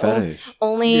another That's a one's fetish.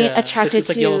 only Yeah, attracted it's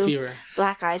like yellow to fever.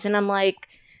 black guys. And I'm like,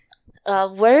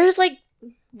 where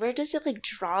does it like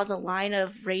draw the line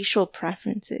of racial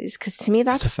preferences? Because to me,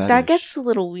 That's a fetish. that gets a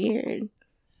little weird.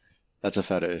 That's a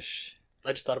fetish.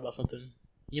 I just thought about something.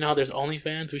 You know how there's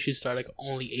OnlyFans? We should start like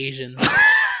only Asian.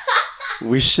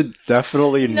 We should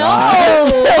definitely No!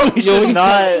 not. We should we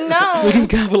not. No. We can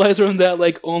capitalize on that,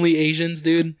 like only Asians,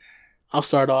 dude. I'll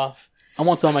start off. I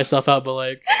won't sell myself out, but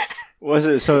like, Was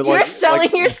it so? You're like,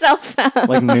 selling yourself out.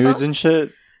 like nudes and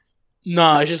shit.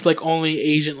 nah, it's just like only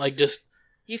Asian, like just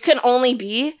You can only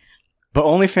be. But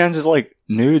OnlyFans is like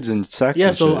nudes and sex. yeah.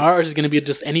 and So shit. ours is gonna be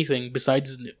just anything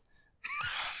besides.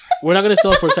 We're not gonna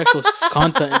sell it for sexual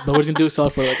content, but we're just gonna sell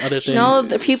it for like other things. No,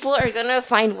 the people are gonna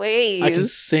find ways. I can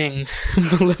sing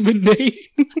the lemonade.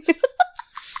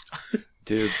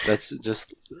 Dude, that's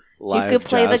just live. could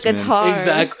play the Jasmine. guitar.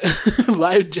 Exactly,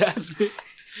 live Jasmine.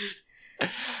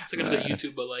 It's like another Man.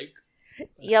 YouTube, but like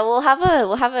Yeah, we'll have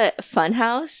a fun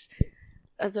house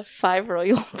of the 5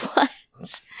 royal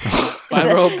bloods.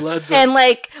 5-year-old bloods. And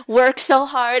like work so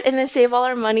hard and then save all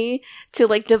our money to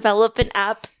like develop an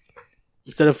app.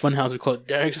 Instead of Funhouse, we call it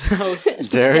Derek's house.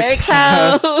 Derek's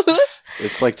house.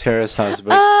 It's like Terrace House,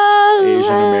 but Oh,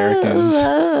 Asian Americans.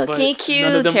 oh. But Can you none cue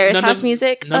of them- Terrace none of House them-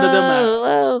 music? none of them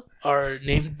Oh, Are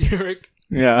named Derek.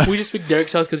 yeah. We just speak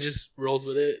Derek's house because it just rolls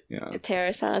with it. Yeah. oh.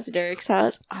 Terrace House, Derek's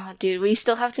house. Oh, dude, we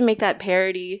still have to make that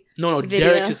parody. No, Video.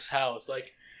 Derek's house.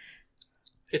 Like,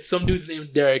 it's some dude's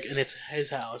named Derek, and it's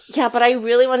his house. Yeah, but I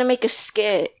really want to make a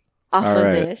skit off All of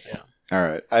right. this. Yeah. All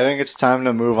right. I think it's time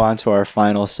to move on to our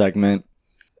final segment.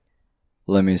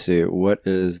 Let me see. What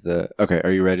is the... Okay, are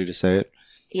you ready to say it?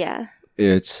 Yeah.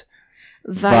 It's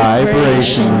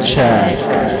Vibration Check.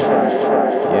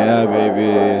 Yeah,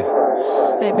 baby.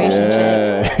 Vibration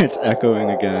check. Yeah, it's echoing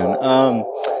again.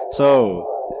 So,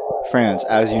 France,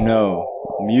 as you know,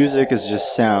 music is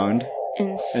just sound.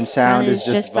 And sound is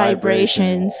just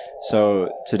vibration. vibrations.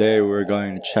 So today we're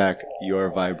going to check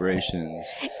your vibrations.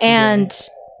 And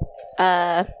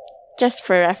just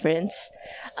for reference,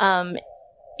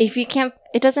 if you can't,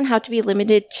 it doesn't have to be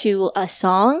limited to a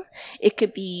song. It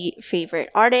could be favorite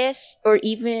artist or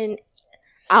even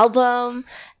album.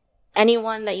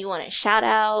 anyone that you want to shout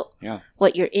out. Yeah.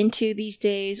 What you're into these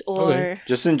days, or Okay.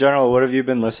 Just in general, what have you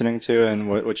been listening to and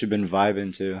what you've been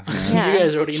vibing to? yeah, You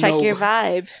guys already check know. your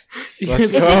vibe. Let's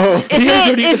Is go.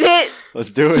 Is it?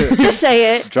 Let's do it. Just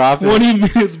say it. Drop it. 20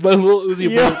 minutes by Lil Uzi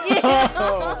Vert.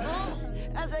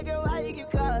 I said, girl, why you keep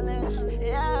calling?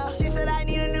 Yeah. She said, I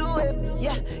need a new whip.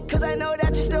 Yeah, cause I know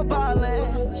that you're still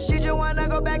ballin'. She just wanna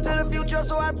go back to the future,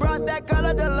 so I brought that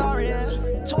color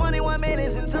DeLorean. 21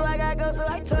 minutes until I gotta go, so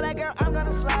I told that girl I'm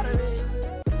gonna slaughter it.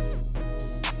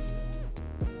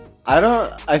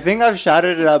 I think I've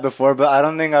shouted it out before, but I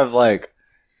don't think I've like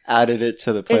added it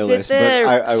to the playlist. Is it the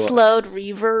but I will. slowed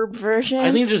reverb version?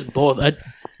 I think it's just both.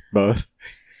 Both.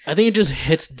 I think it just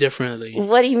hits differently.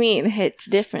 What do you mean hits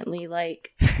differently?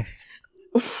 Like,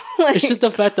 It's just the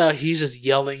fact that he's just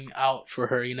yelling out for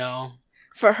her, you know?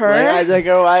 for her. Like, I think,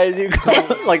 oh, why is you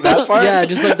calling? Like that part? Yeah,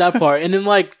 just like that part. And then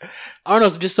like, I don't know,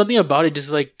 it's just something about it,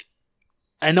 just like,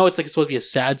 I know it's like supposed to be a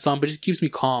sad song, but it just keeps me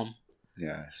calm.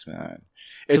 Yes, man.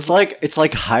 It's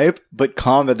like hype, but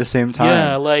calm at the same time.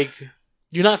 Yeah, like,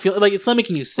 you're not feeling, like, it's not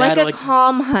making you sad. like or, a like,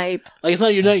 calm hype, like, it's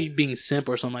not, you're not being simp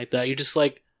or something like that. You're just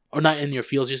like, or not in your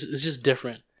feels, it's just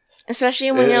different. especially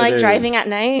when you're It like is. driving at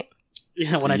night.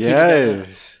 Yeah, when I tweet that.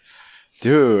 Yes.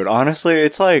 Dude, honestly,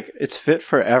 it's like it's fit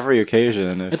for every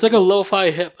occasion. It's like a lo-fi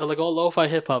hip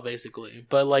hop basically,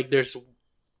 but like there's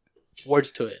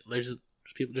words to it. There's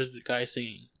the guy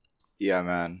singing. yeah,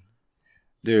 man.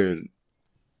 Dude,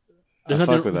 There's I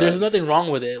fuck nothing. with There's that. nothing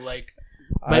wrong with it. Like,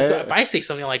 but if I say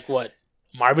something like what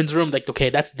Marvin's Room, like okay,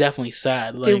 that's definitely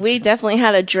sad. Like, Dude, we definitely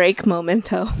had a Drake moment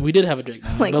though. we did have a Drake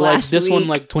moment, Like but like last this one, week.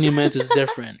 like 20 minutes is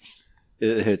different.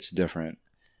 it hits different.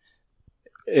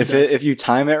 It does. If you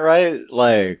time it right,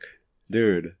 like,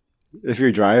 dude, if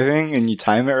you're driving and you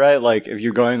time it right, like if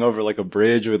you're going over like a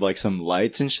bridge with like some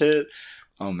lights and shit,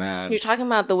 oh man. You're talking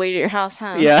about the way to your house,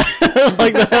 huh? Yeah,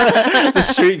 like the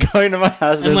street going to my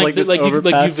house. And There's like, like this you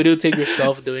overpass. videotape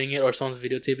yourself doing it, or someone's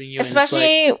videotaping you.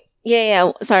 Especially,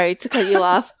 yeah. Sorry to cut you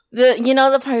off.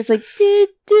 The part is like do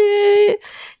do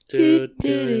do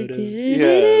do do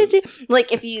Yeah. do.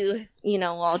 Like if you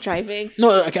while driving, no,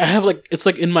 like, I have like it's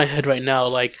like in my head right now.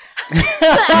 Like, no,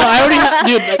 I already have,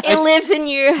 dude. Like, it lives in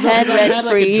your no, 'cause head I rent had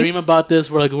like a free. dream about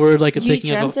this where like we're like You taking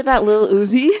like, dreamt about Lil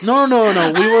Uzi? No.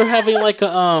 We were having like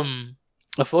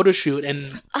a photo shoot,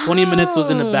 and 20 minutes was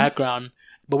in the Oh. background,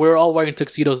 but we were all wearing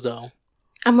tuxedos though,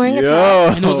 I'm wearing a Yo.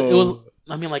 tux. and it was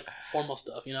I mean like formal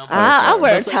stuff, you know. I'll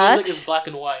wear a That's, like, it was, like, it's tux. black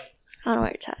and white, I don't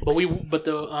wear a tux. but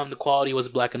the quality was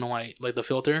black and white, like the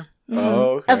filter. Mhm. Oh,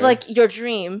 okay. Of like your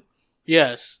dream.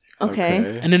 Yes, Okay.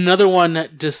 and then another one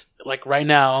that just like right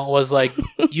now was like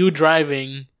you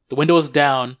driving, the window was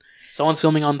down, someone's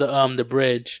filming on the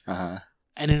bridge, Uh-huh.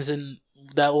 and it's in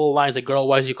that little line, it's like, girl,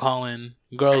 why'd you calling?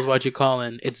 Girls, why'd you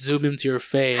calling? It's zoomed into your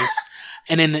face.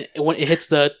 And then when it hits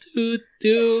the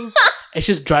doo, it's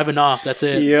just driving off. That's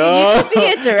it. Yo. you could be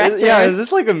a director. Yeah, is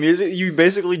this like a music? You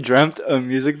basically dreamt a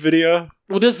music video?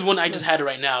 Well, this is one I just had it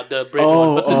right now, the bridge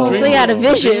Oh, one. But the oh. dream, So you had a the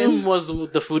vision. dream was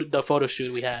the photo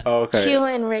shoot we had. Oh, okay. Q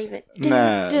and Raven.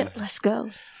 Man. Let's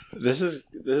go. This is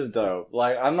dope.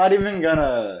 Like, I'm not even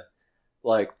gonna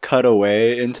like cut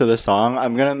away into the song.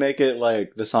 I'm gonna make it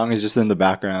like the song is just in the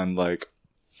background, like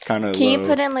kind of. Can you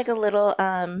put in like a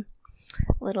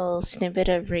little snippet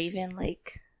of Raven,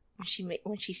 like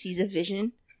when she sees a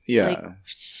vision? Yeah, Like,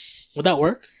 Would that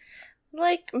work?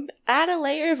 like add a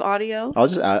layer of audio. I'll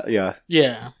just add. Yeah,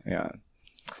 Yeah.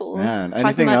 Cool. man. Talking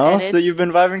Anything about else that edits. you've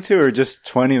been vibing to, or just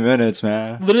 20 minutes,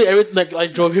 man? Literally, like I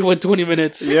drove here with 20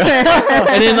 minutes. Yeah.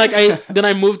 And then like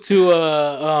I moved to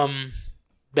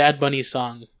Bad Bunny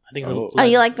song. I think Oh. Oh,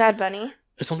 you like Bad Bunny?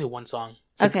 it's only one song.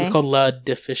 It's, like, Okay. it's called La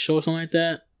Deficio or something like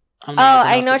that. I'm Oh, not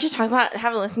I know what you're talking about. I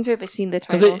haven't listened to it, but seen the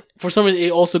Because title. for some reason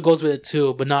it also goes with it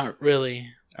too, but not really.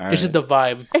 All It's just the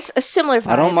vibe. It's a similar vibe.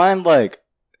 I don't mind like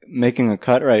making a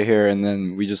cut right here, and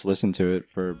then we just listen to it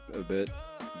for a bit.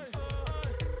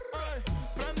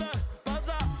 Prende,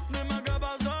 pasa, dime qué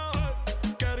pasó.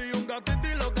 Quería un gatito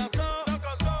y lo casó.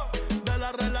 De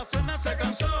las relaciones se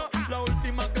cansó. La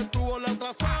última que tuvo la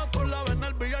atrasó. Tú la ves en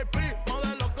el VIP.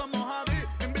 Modelo como Hadid.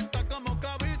 Invita como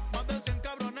Khabib. Más de 100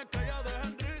 cabrones que ella deja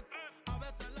en rit. A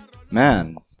veces la rola.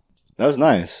 Man, that was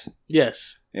nice.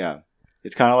 Yes. Yeah,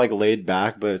 it's kind of like laid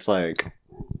back, but it's like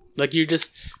Like you're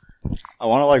just I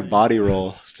want to like body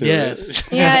roll. To Yes.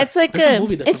 it. Yeah, it's like There's a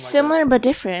movie that's it's something like similar but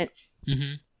different.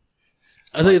 mm-hmm.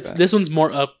 I think it's that. this one's more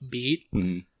upbeat,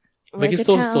 Mhm. but you can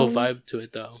still Reggaeton. vibe to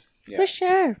it though. Yeah. For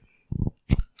sure.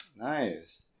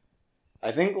 Nice.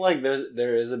 I think like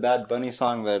there is a Bad Bunny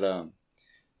song that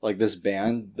like this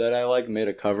band that I like made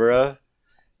a cover of,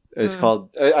 It's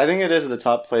called. I think it is the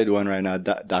top played one right now,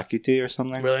 Dakiti or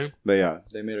something. Really? But yeah,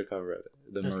 they made a cover of it.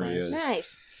 The That's Marias.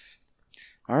 Nice.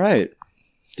 All right.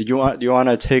 Do you want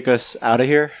to take us out of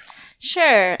here?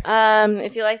 Sure.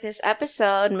 If you like this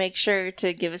episode, make sure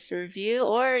to give us a review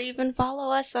or even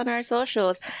follow us on our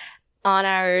socials, on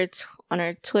our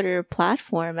Twitter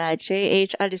platform at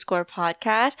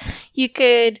JH_podcast. You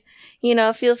could,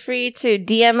 feel free to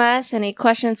DM us any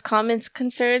questions, comments,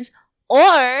 concerns,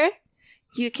 or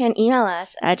you can email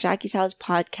us at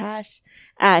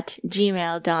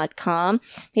Jackie'sHousePodcast@gmail.com.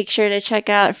 Make sure to check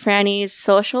out Franny's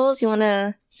socials. You want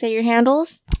to say your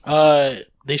handles?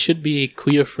 They should be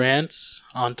Kuya France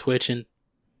on Twitch and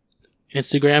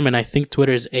Instagram, and I think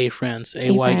Twitter is AFrance,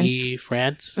 AYE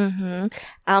France. Mm-hmm.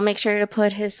 I'll make sure to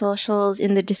put his socials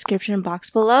in the description box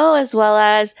below, as well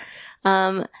as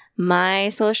my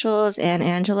socials and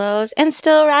Angelo's, and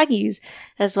still Raggy's,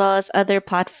 as well as other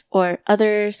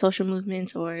social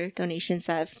movements or donations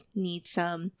that need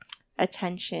some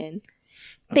attention.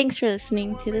 Thanks for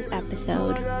listening to this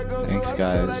episode. Thanks,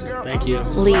 guys. Thank you.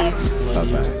 Leave.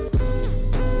 Bye-bye.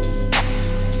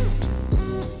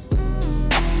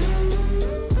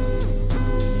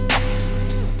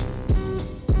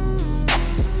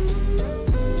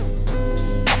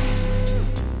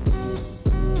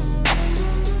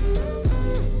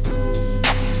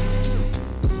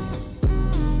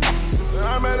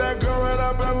 I met that girl right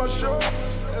up at my show.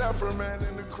 Left her man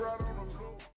in the